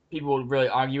people would really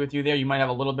argue with you there. You might have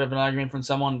a little bit of an argument from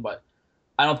someone, but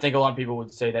I don't think a lot of people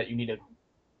would say that you need to.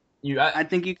 I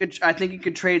think you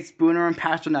could trade Spooner and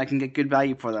Pasternak and get good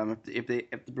value for them if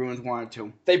the Bruins wanted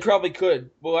to. They probably could.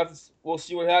 We'll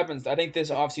see what happens. I think this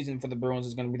offseason for the Bruins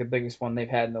is going to be the biggest one they've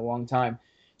had in a long time.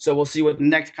 So we'll see what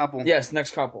next couple. Yes,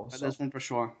 next couple. So. This one for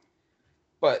sure.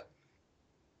 But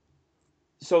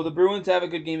so the Bruins have a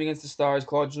good game against the Stars.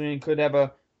 Claude Julien could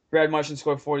have Brad Marchand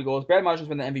scored 40 goals. Brad Marchand's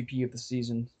been the MVP of the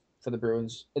season for the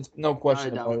Bruins. It's no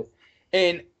question about it.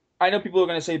 And I know people are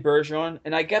going to say Bergeron,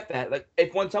 and I get that. Like,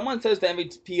 when someone says the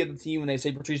MVP of the team and they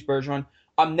say Patrice Bergeron,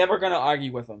 I'm never going to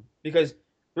argue with them because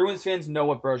Bruins fans know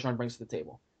what Bergeron brings to the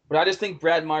table. But I just think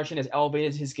Brad Marchand has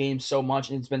elevated his game so much,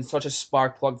 and it's been such a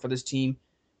spark plug for this team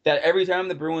that every time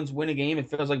the Bruins win a game, it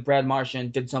feels like Brad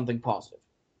Marchand did something positive.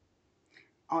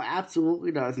 Oh,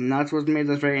 absolutely does, and that's what's made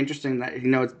this very interesting. That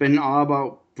it's been all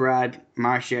about Brad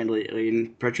Marchand lately,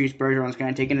 and Patrice Bergeron's kind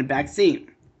of taking a back seat.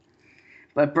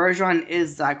 But Bergeron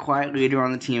is that quiet leader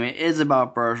on the team. It is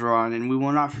about Bergeron, and we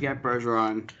will not forget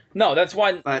Bergeron. No, that's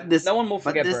why no one will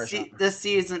forget Bergeron. This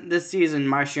season,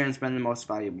 Marchand's been the most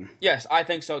valuable. Yes, I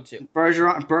think so too.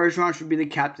 Bergeron should be the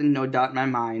captain, no doubt in my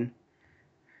mind,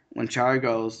 when Chara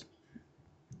goes,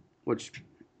 which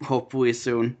hopefully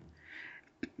soon.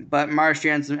 But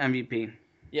Marchand's an MVP.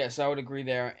 Yes, I would agree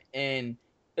there. And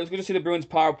it was good to see the Bruins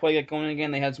power play get going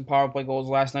again. They had some power play goals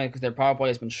last night because their power play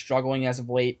has been struggling as of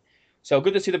late. So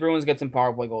good to see the Bruins get some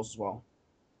power play goals as well.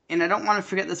 And I don't want to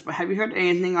forget this, but have you heard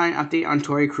anything on update on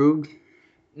Torrey Krug?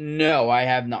 No, I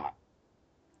have not.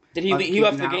 He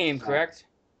left the game, correct?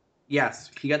 Yes,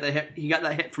 he got that hit. He got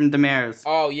that hit from Demers.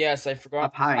 Oh yes, I forgot.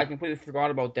 Up high. I completely forgot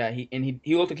about that. He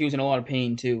looked like he was in a lot of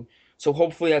pain too. So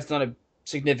hopefully that's not a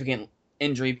significant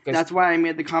injury. Because that's why I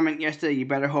made the comment yesterday. You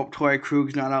better hope Torrey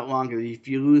Krug's not out longer. If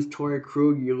you lose Torrey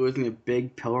Krug, you're losing a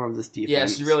big pillar of this defense.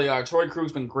 Yes, you really are. Torrey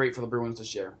Krug's been great for the Bruins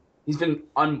this year. He's been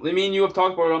me and you have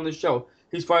talked about it on this show.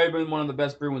 He's probably been one of the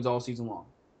best Bruins all season long.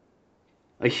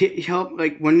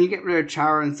 Like when you get rid of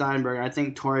Chara and Seidenberg, I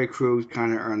think Torrey Krug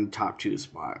kind of earned the top 2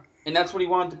 spot. And that's what he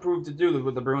wanted to prove to do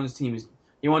with the Bruins team is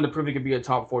He wanted to prove he could be a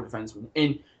top 4 defenseman.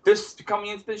 And this coming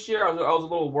into this year, I was a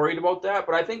little worried about that,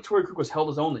 but I think Torrey Krug has held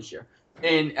his own this year.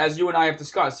 And as you and I have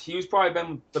discussed, he's probably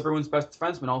been the Bruins' best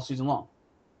defenseman all season long.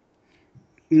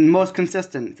 Most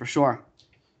consistent, for sure.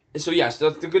 So, yes,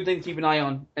 that's the good thing to keep an eye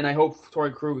on, and I hope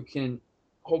Torrey Krug can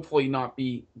hopefully not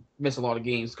miss a lot of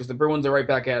games, because the Bruins are right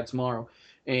back at it tomorrow.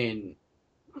 And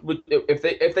if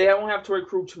they don't have Torrey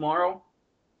Krug tomorrow,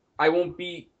 I won't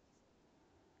be.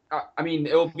 I mean,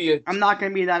 it'll be. I'm not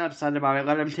going to be that upset about it.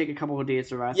 Let him take a couple of days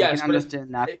to rest. Yes, I can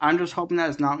understand that. I'm just hoping that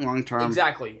it's not long term.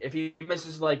 Exactly. If he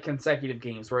misses like consecutive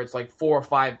games, where it's like 4 or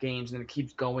 5 games and it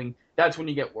keeps going, that's when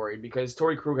you get worried, because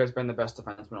Torrey Krug has been the best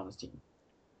defenseman on this team.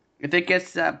 If it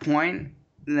gets to that point,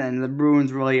 then the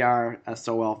Bruins really are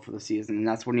SOL for the season, and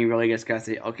that's when you really just got to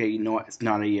say, okay, you know what? It's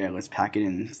not a year. Let's pack it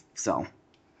in. So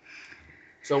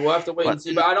we'll have to wait and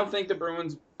see. But I don't think the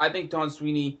Bruins. I think Don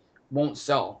Sweeney won't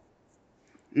sell.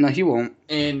 No, he won't.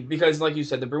 And because, like you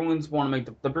said, the Bruins want to make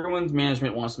the Bruins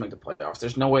management wants to make the playoffs.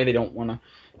 There's no way they don't want to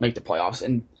make the playoffs.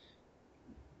 And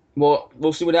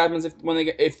we'll see what happens if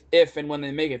and when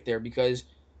they make it there. Because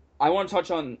I want to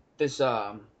touch on this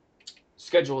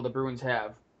schedule the Bruins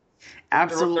have.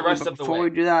 Absolutely. The rest of the way.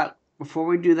 Before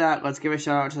we do that, let's give a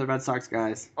shout out to the Red Sox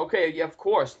guys. Okay, yeah, of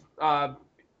course.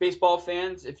 Baseball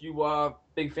fans, if you are a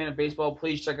big fan of baseball,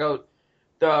 please check out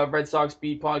the Red Sox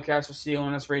Beat podcast with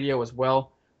CLNS Radio as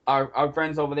well. Our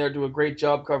friends over there do a great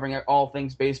job covering all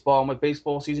things baseball, and with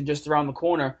baseball season just around the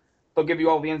corner, they'll give you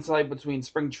all the insight between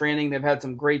spring training. They've had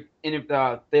some great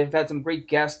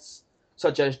guests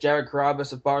such as Jared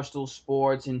Carabas of Barstool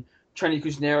Sports and Trendy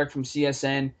Kuznarek from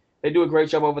CSN. They do a great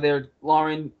job over there.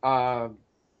 Lauren,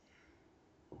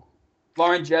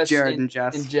 Jess, Jared, and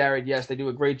Jared, yes, they do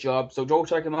a great job. So go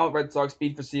check them out. Red Sox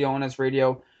Beat for CLNS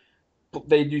Radio.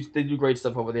 They do great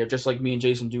stuff over there, just like me and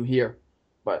Jason do here.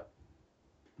 But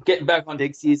getting back on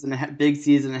big season ahead. It is.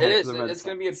 For the Red Sox. It's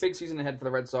going to be a big season ahead for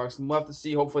the Red Sox, and we'll have to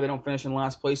see. Hopefully, they don't finish in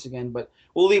last place again. But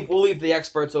we'll leave the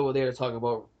experts over there to talk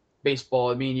about baseball.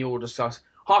 And me and you will discuss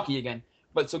hockey again.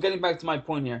 But so getting back to my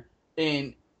point here,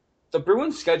 in the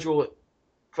Bruins' schedule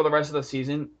for the rest of the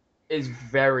season is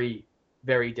very,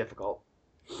 very difficult.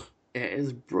 It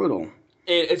is brutal.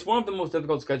 It's one of the most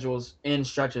difficult schedules in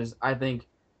stretches, I think,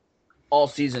 all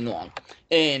season long.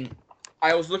 And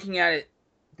I was looking at it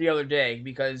the other day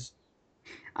because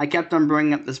I kept on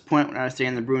bringing up this point when I was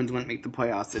saying the Bruins wouldn't make the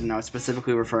playoffs, and I was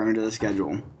specifically referring to the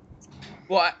schedule.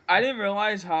 Well, I didn't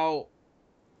realize how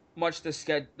much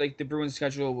the Bruins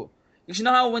schedule. You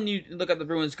know how when you look at the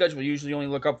Bruins schedule, you usually only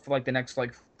look up for like the next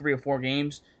 3 or 4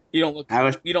 games. You don't look.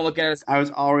 You don't look at it. I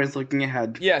was always looking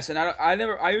ahead. Yes, and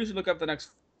I usually look up the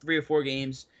next 3 or 4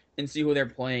 games and see who they're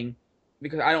playing,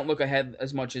 because I don't look ahead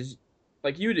as much as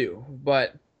like you do.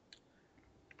 But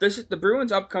the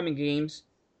Bruins' upcoming games.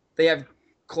 They have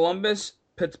Columbus,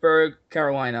 Pittsburgh,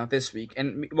 Carolina this week,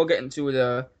 and we'll get into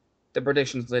the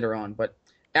predictions later on. But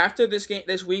after this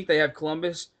week, they have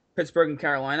Columbus, Pittsburgh, and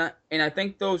Carolina, and I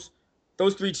think those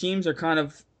 3 teams are kind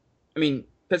of. I mean,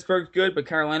 Pittsburgh's good, but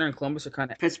Carolina and Columbus are kind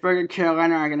of. Pittsburgh and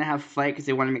Carolina are going to have a fight because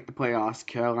they want to make the playoffs.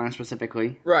 Carolina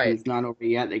specifically. Right. It's not over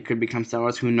yet. They could become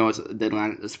sellers. Who knows the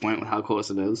deadline at this point with how close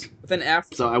it is. But then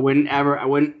after. So I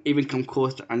wouldn't even come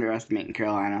close to underestimating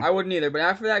Carolina. I wouldn't either. But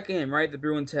after that game, right, the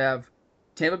Bruins have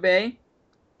Tampa Bay,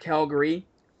 Calgary,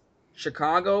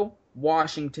 Chicago,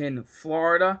 Washington,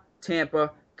 Florida,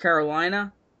 Tampa,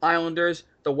 Carolina, Islanders,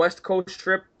 the West Coast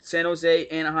trip, San Jose,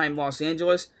 Anaheim, Los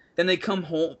Angeles. Then they come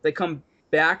home. They come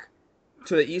back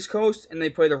to the East Coast, and they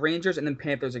play the Rangers and then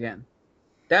Panthers again.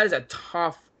 That is a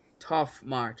tough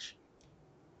march.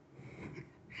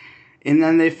 And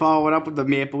then they follow it up with the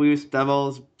Maple Leafs,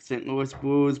 Devils, St. Louis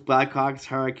Blues, Blackhawks,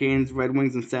 Hurricanes, Red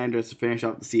Wings, and Senators to finish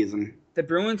off the season. The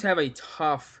Bruins have a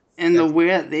tough... And the way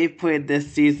that they've played this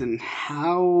season,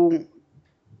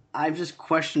 I've just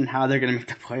questioned how they're going to make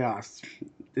the playoffs.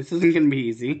 This isn't going to be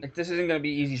easy. This isn't going to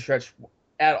be an easy stretch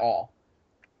at all.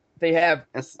 They have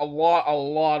a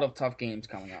lot of tough games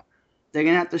coming up. They're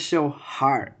going to have to show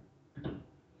heart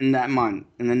in the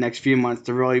next few months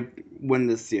to really win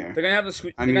this year. They're going to have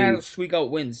to squeak out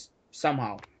wins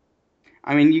somehow.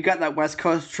 I mean, you got that West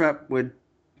Coast trip with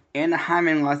Anaheim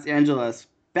and Los Angeles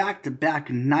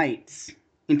back-to-back nights.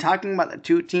 You're talking about the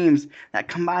 2 teams that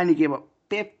combined to give up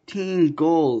 15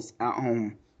 goals at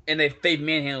home. And they've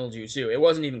manhandled you too. It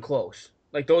wasn't even close.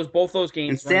 Like both those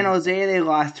games. In San Jose, they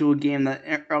lost to a game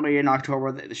that early in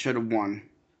October that they should have won.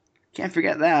 Can't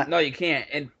forget that. No, you can't.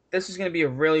 And this is going to be a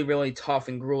really, really tough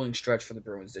and grueling stretch for the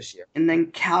Bruins this year. And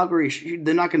then Calgary,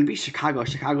 they're not going to beat Chicago.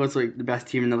 Chicago's like the best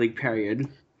team in the league, period.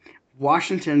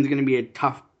 Washington's going to be a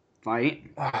tough fight.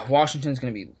 Washington's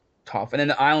going to be tough. And then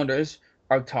the Islanders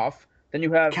are tough. Then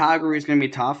you have Calgary is going to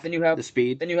be tough. then you have the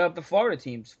speed. Then you have the Florida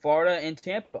teams, Florida and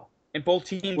Tampa, and both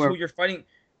teams who you're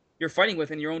fighting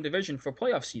with in your own division for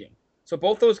playoff seeding. So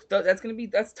both those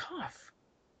that's tough.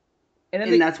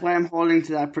 And that's why I'm holding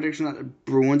to that prediction that the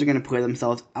Bruins are going to play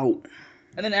themselves out.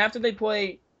 And then after they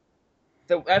go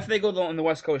on the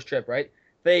West Coast trip, right?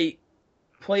 They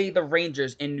play the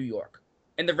Rangers in New York,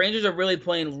 and the Rangers are really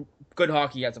playing good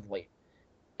hockey as of late.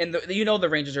 And the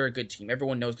Rangers are a good team.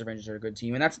 Everyone knows the Rangers are a good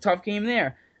team, and that's a tough game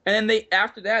there. And then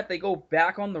after that they go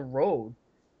back on the road,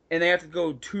 and they have to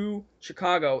go to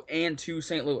Chicago and to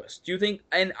St. Louis. Do you think?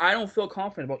 And I don't feel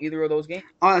confident about either of those games.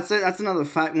 Oh, that's another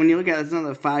five. When you look at it, it's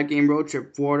another 5-game road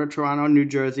trip: Florida, Toronto, New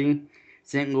Jersey,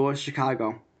 St. Louis,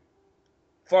 Chicago.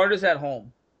 Florida's at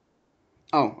home.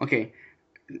 Oh, okay.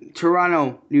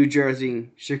 Toronto, New Jersey,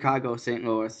 Chicago, St.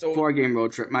 Louis. So, 4-game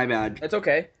road trip. My bad. That's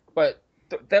okay, but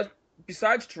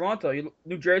besides Toronto,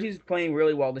 New Jersey's playing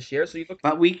really well this year. So you look.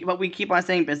 But we keep on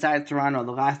saying besides Toronto.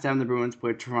 The last time the Bruins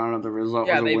played Toronto, the result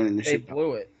was a win in the shootout. They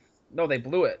blew it. No, they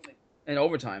blew it in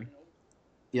overtime.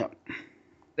 Yep.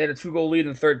 They had a 2-goal lead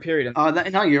in the third period.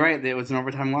 No, you're right. It was an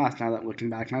overtime loss. Now that looking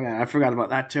back, my bad. I forgot about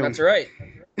that too. That's right.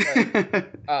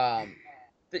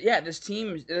 This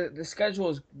team, the schedule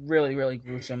is really, really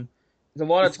gruesome. There's a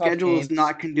lot of tough games. The schedule is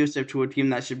not conducive to a team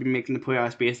that should be making the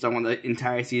playoffs based on what the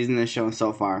entire season has shown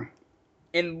so far.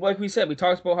 And like we said, we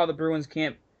talked about how the Bruins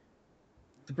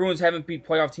haven't beat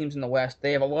playoff teams in the West.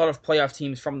 They have a lot of playoff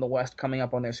teams from the West coming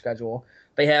up on their schedule.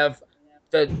 They have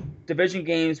the division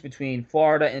games between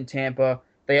Florida and Tampa.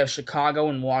 They have Chicago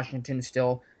and Washington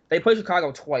still. They play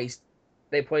Chicago twice.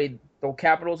 They played the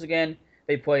Capitals again.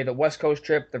 They play the West Coast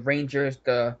trip, the Rangers,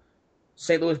 the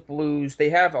St. Louis Blues. They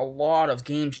have a lot of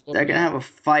games. They're going to have a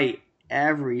fight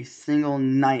every single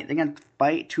night. They're going to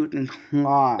fight tooth and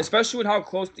claw. Especially with how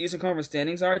close the Eastern Conference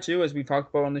standings are, too, as we talked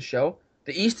about on the show.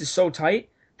 The East is so tight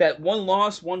that one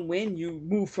loss, one win, you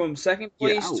move from second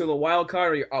place to the wild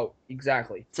card, or you're out.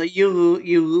 Exactly. So you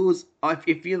lose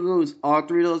if you lose all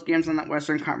 3 of those games on that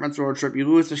Western Conference road trip, you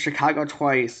lose to Chicago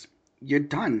twice, you're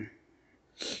done.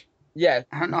 Yeah.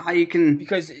 I don't know how you can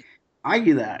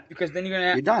argue that. Because then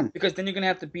you're done. Because then you're gonna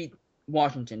have to beat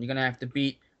Washington. You're gonna have to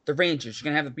beat the Rangers. You're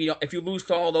gonna have to beat. If you lose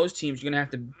to all those teams, you're gonna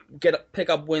have to pick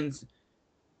up wins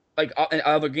like in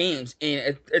other games,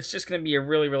 and it's just gonna be a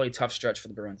really, really tough stretch for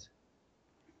the Bruins.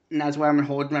 And that's why I'm gonna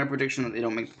hold my prediction that they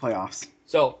don't make the playoffs.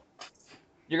 So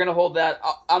you're gonna hold that.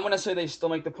 I'm gonna say they still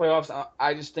make the playoffs.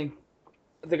 I just think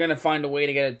they're gonna find a way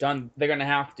to get it done. They're gonna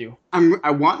have to. I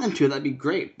want them to. That'd be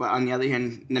great. But on the other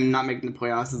hand, them not making the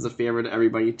playoffs is a favor to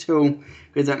everybody too,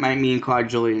 because that might mean Claude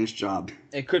Julien's job.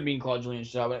 It could mean Claude Julien's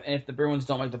job, and if the Bruins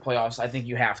don't make the playoffs, I think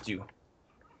you have to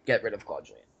get rid of Claude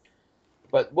Julien.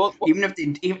 But even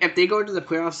if they go to the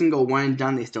playoffs and go 1 and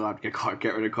done, they still have to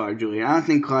get rid of Claude Julien. I don't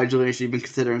think Claude Julien should even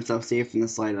consider himself safe in the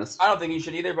slightest. I don't think he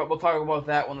should either. But we'll talk about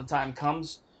that when the time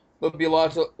comes. There'll be a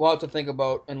lot to think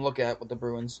about and look at with the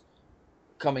Bruins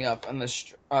coming up on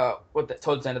this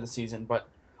towards the end of the season. But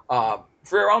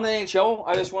for around the NHL,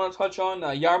 I just want to touch on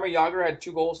Jaromir Jagr had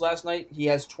 2 goals last night. He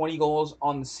has 20 goals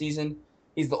on the season.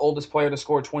 He's the oldest player to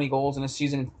score 20 goals in a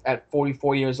season at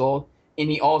 44 years old, and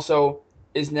he also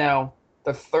is now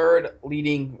the 3rd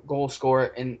leading goal scorer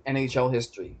in NHL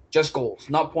history. Just goals,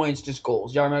 not points, just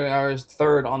goals. Jaromir Jagr is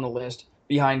 3rd on the list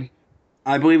behind.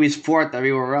 I believe he's 4th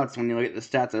everywhere else when you look at the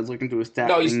stats. I was looking through his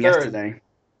stats he's 3rd. Yesterday.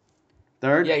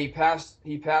 3rd? Yeah, he passed.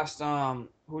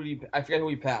 I forget who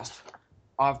he passed.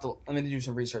 Let me do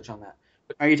some research on that.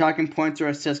 Are you talking points or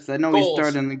assists? I know goals.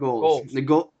 He's 3rd in the goals. The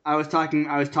goal. I was talking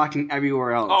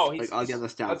everywhere else. Oh, like all the other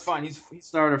stats. That's fine. He's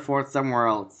 3rd or 4th somewhere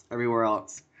else. Everywhere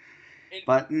else.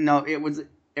 But no, it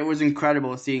was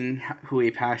incredible seeing who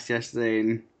he passed yesterday,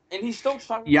 and he's still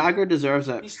chugging. Jagr deserves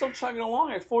it. He's still chugging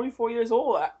along at 44 years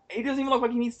old. He doesn't even look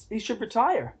like he should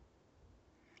retire.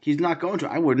 He's not going to.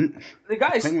 I wouldn't. The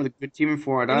guy's playing with a good team in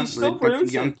Florida. He's still with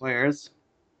producing. Young players.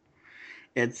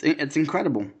 It's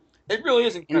incredible. It really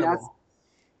is incredible.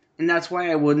 And that's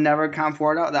why I would never count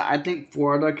Florida out. That I think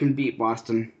Florida can beat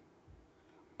Boston.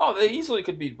 Oh, they easily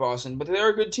could beat Boston, but they're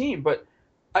a good team. But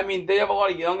I mean, they have a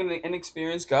lot of young and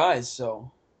inexperienced guys,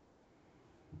 so.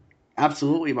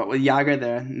 Absolutely, but with Jagr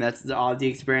there, that's all the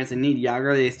experience they need.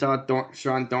 Jagr, they still have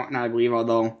Sean Thornton, I believe,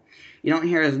 although you don't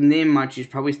hear his name much. He's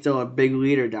probably still a big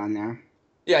leader down there.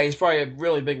 Yeah, he's probably a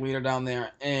really big leader down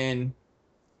there, and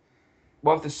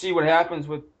we'll have to see what happens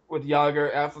with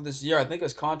Jagr after this year. I think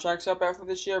his contract's up after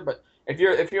this year, but if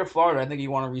you're Florida, I think you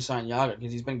want to re-sign Jagr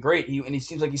because he's been great. He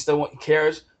seems like he still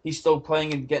cares. He's still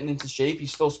playing and getting into shape.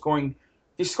 He's still scoring.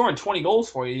 He's scoring 20 goals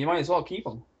for you. You might as well keep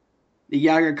him. The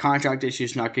Jagr contract issue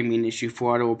is not going to be an issue.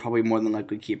 Florida will probably more than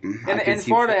likely keep him. And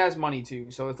Florida has money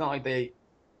too, so it's not like they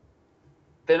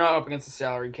they're not up against the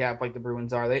salary cap like the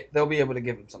Bruins are. They'll be able to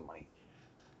give him some money.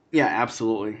 Yeah,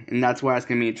 absolutely. And that's why it's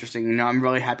going to be interesting. I'm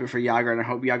really happy for Yager, and I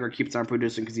hope Yager keeps on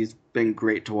producing because he's been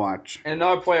great to watch. And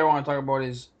another player I want to talk about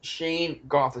is Shane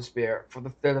Gostisbehere for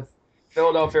the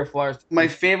Philadelphia Flyers. My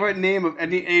favorite name of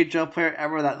any AHL player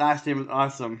ever. That last name is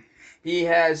awesome. He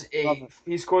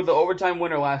scored the overtime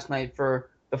winner last night for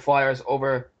the Flyers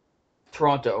over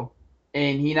Toronto,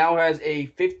 and he now has a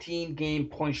 15-game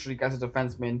point streak as a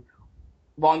defenseman,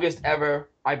 longest ever,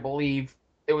 I believe.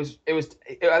 I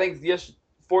think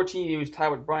 14. He was tied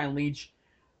with Brian Leetch,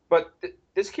 but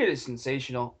this kid is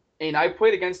sensational. And I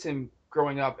played against him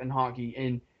growing up in hockey,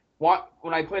 and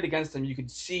when I played against him, you could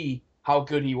see how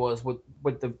good he was with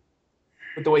the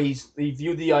way he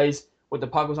viewed the ice. With the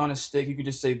puck was on his stick, you could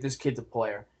just say this kid's a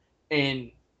player.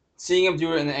 And seeing him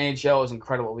do it in the NHL is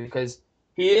incredible because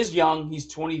he is young. He's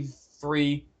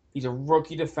 23. He's a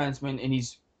rookie defenseman, and he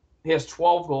has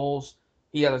 12 goals.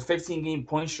 He has a 15-game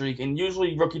point streak, and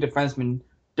usually rookie defensemen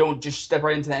don't just step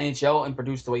right into the NHL and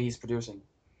produce the way he's producing.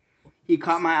 He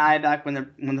caught my eye back when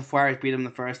the Flyers beat him the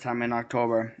first time in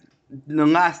October. The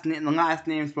last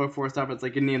name spoke for itself. It's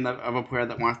like a name of a player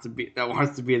that wants to be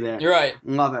there. You're right.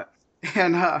 Love it.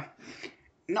 And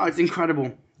no, it's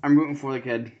incredible. I'm rooting for the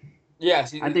kid.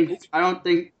 Yes, I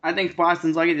think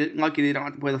Boston's lucky they don't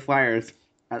have to play the Flyers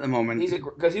at the moment.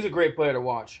 Because he's a great player to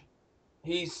watch.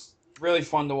 He's really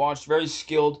fun to watch. Very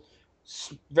skilled.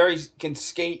 Can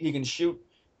skate. He can shoot.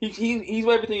 He's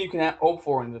everything you can hope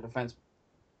for in the defense.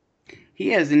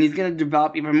 He is, and he's going to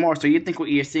develop even more. So you think what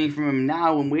you're seeing from him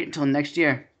now and wait until next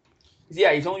year.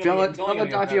 Yeah, he's only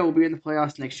Philadelphia will be in the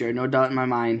playoffs next year, no doubt in my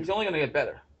mind. He's only going to get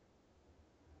better.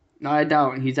 No, I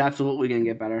doubt. He's absolutely going to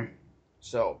get better.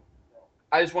 So,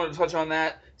 I just wanted to touch on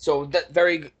that. So,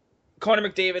 Connor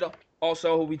McDavid,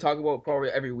 also, who we talk about probably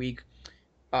every week,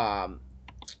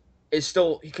 is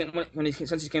still,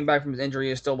 since he came back from his injury,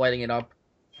 is still lighting it up.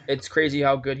 It's crazy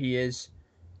how good he is.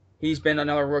 He's been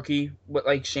another rookie,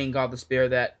 like Shane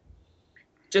Gostisbehere, that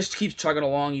just keeps chugging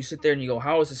along. You sit there and you go,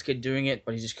 how is this kid doing it?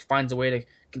 But he just finds a way to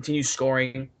continue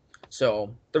scoring.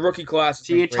 So, the rookie class is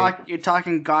you're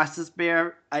talking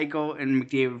Gostisbehere, Eichel, and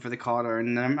McDavid for the Calder,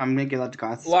 and then I'm going to give that to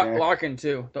Gostisbehere. Larkin,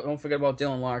 too. Don't forget about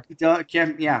Dylan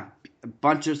Larkin. Yeah, a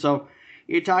bunch of... So,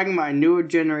 you're talking about a newer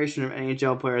generation of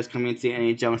NHL players coming into the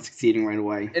NHL and succeeding right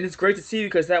away. And it's great to see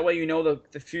because that way you know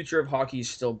the future of hockey is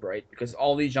still bright because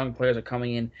all these young players are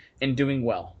coming in and doing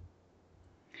well.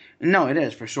 No, it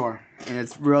is, for sure. And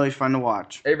it's really fun to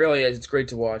watch. It really is. It's great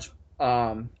to watch.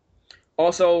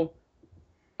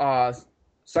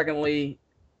 Secondly,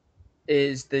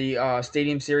 is the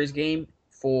Stadium Series game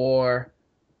for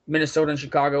Minnesota and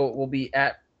Chicago will be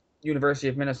at University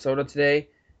of Minnesota today.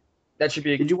 That should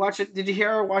be. Did you watch it? Did you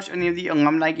hear or watch any of the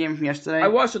alumni game from yesterday? I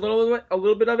watched a little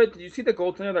bit of it. Did you see the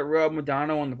goaltender that robbed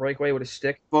Modano on the breakaway with a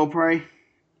stick? Beaupre?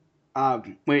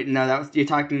 Wait, no, you're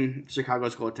talking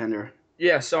Chicago's goaltender.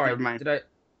 Yeah, sorry. Never mind. Did I?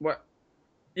 What?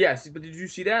 Yes, but did you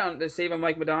see that on the save on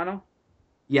Mike Modano?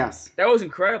 Yes. That was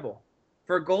incredible.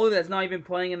 For a goalie that's not even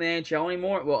playing in the NHL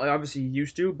anymore, well, obviously he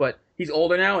used to, but he's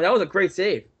older now. That was a great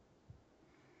save.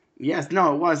 Yes,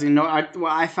 no, it was.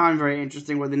 What I found very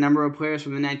interesting were the number of players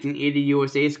from the 1980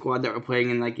 USA squad that were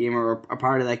playing in that game or a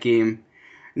part of that game.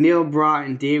 Neil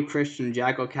Broughton, Dave Christian,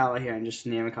 Jack O'Callahan, just to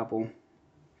name a couple.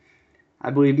 I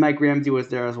believe Mike Ramsey was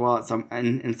there as well in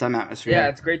some atmosphere. Yeah,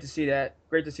 it's great to see that.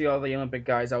 Great to see all the Olympic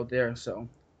guys out there. So,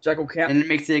 Jack O'Callahan. And it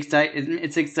makes it exciting.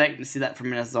 It's exciting to see that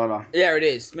from Minnesota. Yeah, it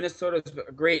is. Minnesota's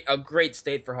a great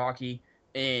state for hockey,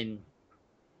 and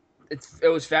it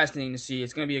was fascinating to see.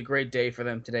 It's going to be a great day for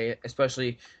them today,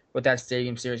 especially with that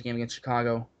Stadium Series game against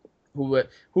Chicago,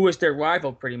 who is their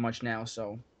rival pretty much now.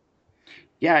 So,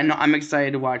 yeah, no, I'm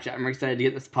excited to watch it. I'm excited to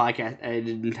get this podcast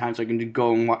edited in time so I can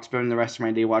go and spend the rest of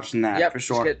my day watching that. For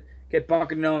sure. Just get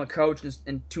bunkered in on the couch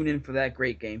and tune in for that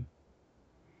great game.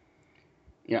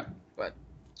 Yeah. But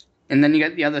and then you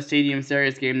got the other Stadium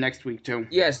Series game next week too.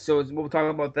 Yes, so we'll talk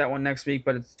about that one next week.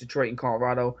 But it's Detroit and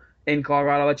Colorado. In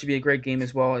Colorado, that should be a great game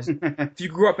as well. As if you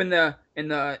grew up in the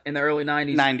early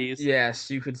 '90s,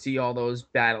 yes, you could see all those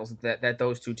battles that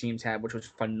those two teams had, which was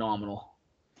phenomenal.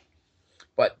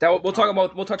 But we'll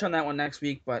touch on that one next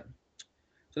week. But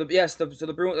so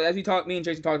the Bruins, as me and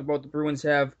Jason talked about, the Bruins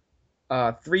have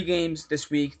 3 games this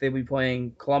week. They'll be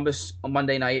playing Columbus on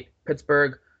Monday night,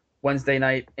 Pittsburgh Wednesday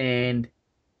night, and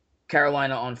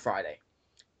Carolina on Friday.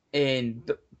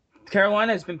 And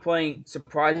Carolina has been playing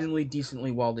surprisingly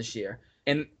decently well this year,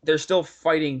 and they're still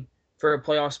fighting for a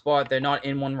playoff spot. They're not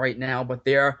in one right now, but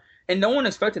they are. And no one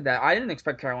expected that. I didn't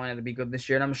expect Carolina to be good this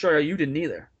year, and I'm sure you didn't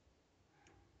either.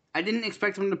 I didn't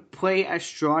expect them to play as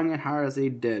strong and hard as they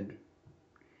did.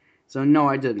 So, no,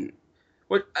 I didn't.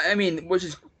 which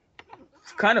is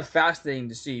kind of fascinating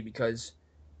to see because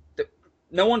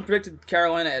no one predicted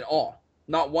Carolina at all.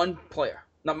 Not one player.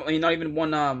 Not even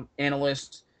one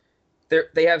analyst.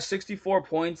 They have 64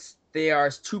 points. They are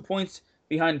 2 points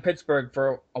behind Pittsburgh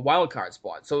for a wild card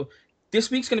spot. So this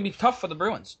week's going to be tough for the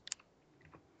Bruins.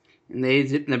 And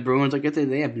the Bruins, like I said,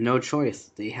 they have no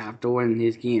choice. They have to win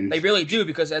these games. They really do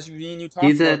because as me and you talked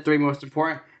these are the three most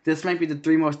important. This might be the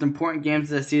three most important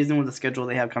games of the season with the schedule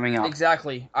they have coming up.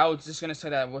 Exactly. I was just going to say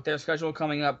that with their schedule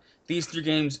coming up, these 3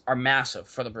 games are massive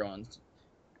for the Bruins.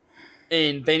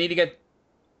 And they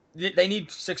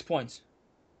need 6 points.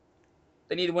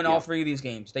 They need to win all 3 of these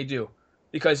games. They do.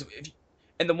 Because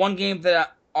and the one game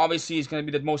that obviously is going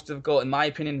to be the most difficult, in my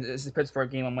opinion, is the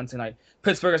Pittsburgh game on Wednesday night.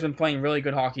 Pittsburgh has been playing really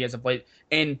good hockey as of late.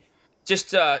 And just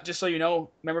so you know,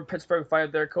 remember Pittsburgh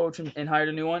fired their coach and hired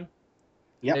a new one?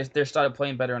 Yep. They started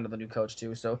playing better under the new coach,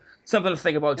 too. So something to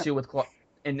think about, too, with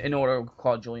in order with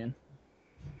Claude Julien.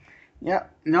 Yeah.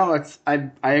 No,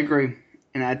 I agree.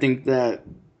 And I think that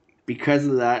because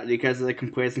of the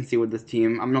complacency with this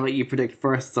team, I'm gonna let you predict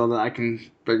first so that I can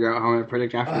figure out how I'm gonna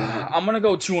predict after that. I'm gonna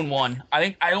go 2-1.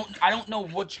 I don't know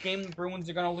which game the Bruins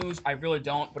are gonna lose. I really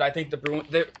don't, but I think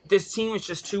this team is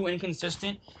just too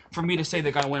inconsistent for me to say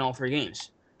they're gonna win all 3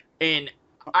 games. And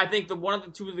I think one of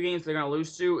the 2 of the games they're gonna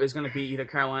lose to is gonna be either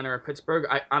Carolina or Pittsburgh.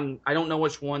 I don't know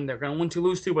which one they're gonna win to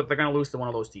lose to, but they're gonna lose to one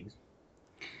of those teams.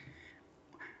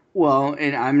 Well,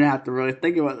 and I'm going to have to really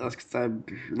think about this because I'm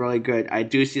really good. I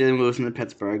do see them losing to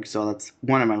Pittsburgh, so that's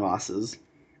one of my losses.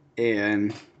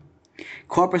 And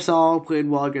Korpisalo played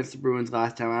well against the Bruins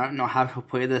last time. I don't know how he'll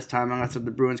play this time unless if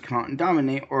the Bruins come out and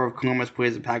dominate or if Columbus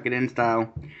plays a pack-it-in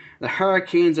style. The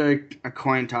Hurricanes are a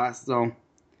coin toss, so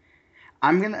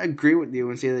I'm going to agree with you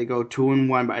and say they go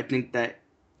 2-1, but I think that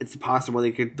it's possible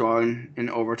they could throw in an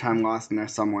overtime loss in there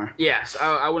somewhere. Yes,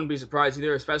 I wouldn't be surprised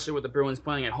either, especially with the Bruins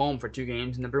playing at home for 2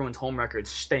 games, and the Bruins' home record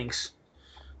stinks.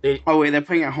 They're playing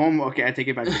at home? Okay, I take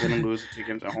it back. They didn't lose 2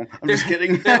 games at home. I'm just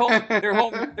kidding. Their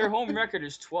home record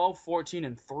is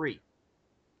 12-14-3.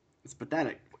 It's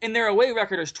pathetic. And their away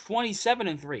record is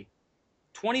 27-3.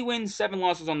 20 wins, 7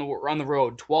 losses on the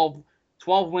road. 12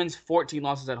 wins, 14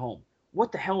 losses at home.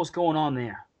 What the hell is going on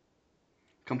there?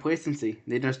 Complacency.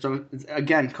 They just don't.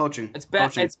 Again, coaching. It's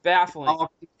baffling.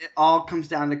 It all comes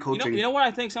down to coaching. You know what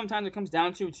I think sometimes it comes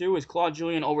down to too is Claude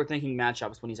Julien overthinking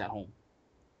matchups when he's at home,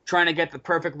 trying to get the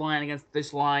perfect line against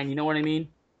this line. You know what I mean?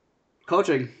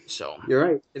 Coaching. So you're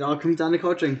right. It all comes down to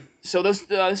coaching. So this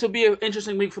will be an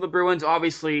interesting week for the Bruins.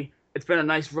 Obviously, it's been a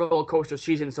nice roller coaster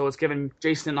season, so it's given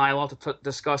Jason and I a lot to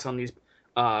discuss on these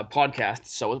podcasts.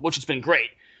 So which has been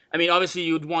great. I mean, obviously,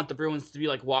 you'd want the Bruins to be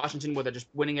like Washington, where they're just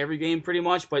winning every game pretty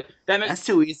much, but that's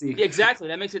too easy. Exactly,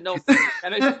 that makes it no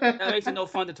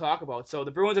fun to talk about. So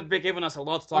the Bruins have been giving us a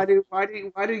lot to talk about.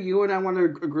 Why do you and I want to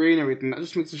agree and everything? That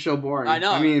just makes the show boring. I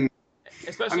know.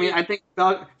 I think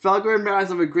Felger and Barras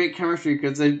have a great chemistry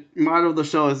because the motto of the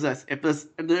show is this: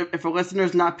 if a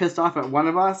listener's not pissed off at one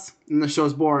of us, then the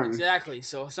show's boring. Exactly.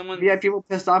 So if you have people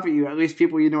pissed off at you, at least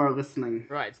people you know are listening.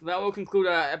 Right. So that will conclude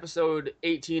episode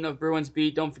 18 of Bruins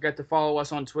Beat. Don't forget to follow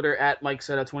us on Twitter at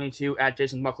MikeSetta22, at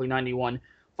JasonBuckley91.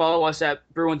 Follow us at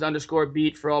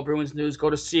Bruins_Beat for all Bruins news. Go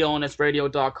to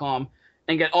CLNSradio.com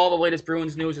and get all the latest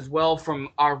Bruins news as well from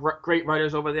our great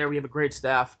writers over there. We have a great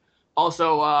staff.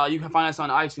 Also, you can find us on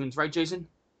iTunes, right, Jason?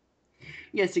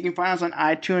 Yes, you can find us on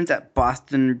iTunes at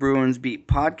Boston Bruins Beat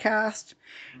Podcast.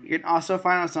 You can also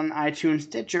find us on iTunes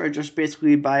Stitcher just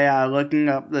basically by looking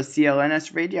up the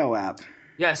CLNS radio app.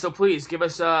 Yeah, so please give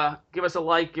us a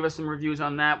like, give us some reviews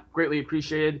on that. Greatly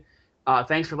appreciated.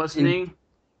 Thanks for listening.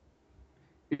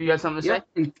 You got something to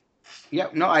say?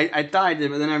 Yep. No, I thought I did,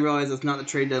 but then I realized it's not the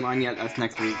trade deadline yet. That's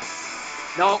next week.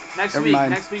 No, next week.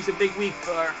 Next week's a big week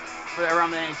for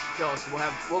around the NHL. So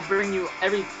we'll bring you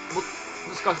we'll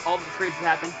discuss all the trades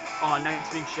that happen on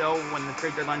next week's show when the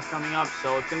trade deadline's coming up.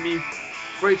 So it's gonna be a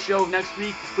great show next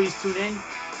week. Please tune in.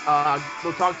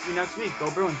 We'll talk to you next week.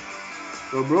 Go Bruins.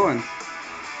 Go Bruins.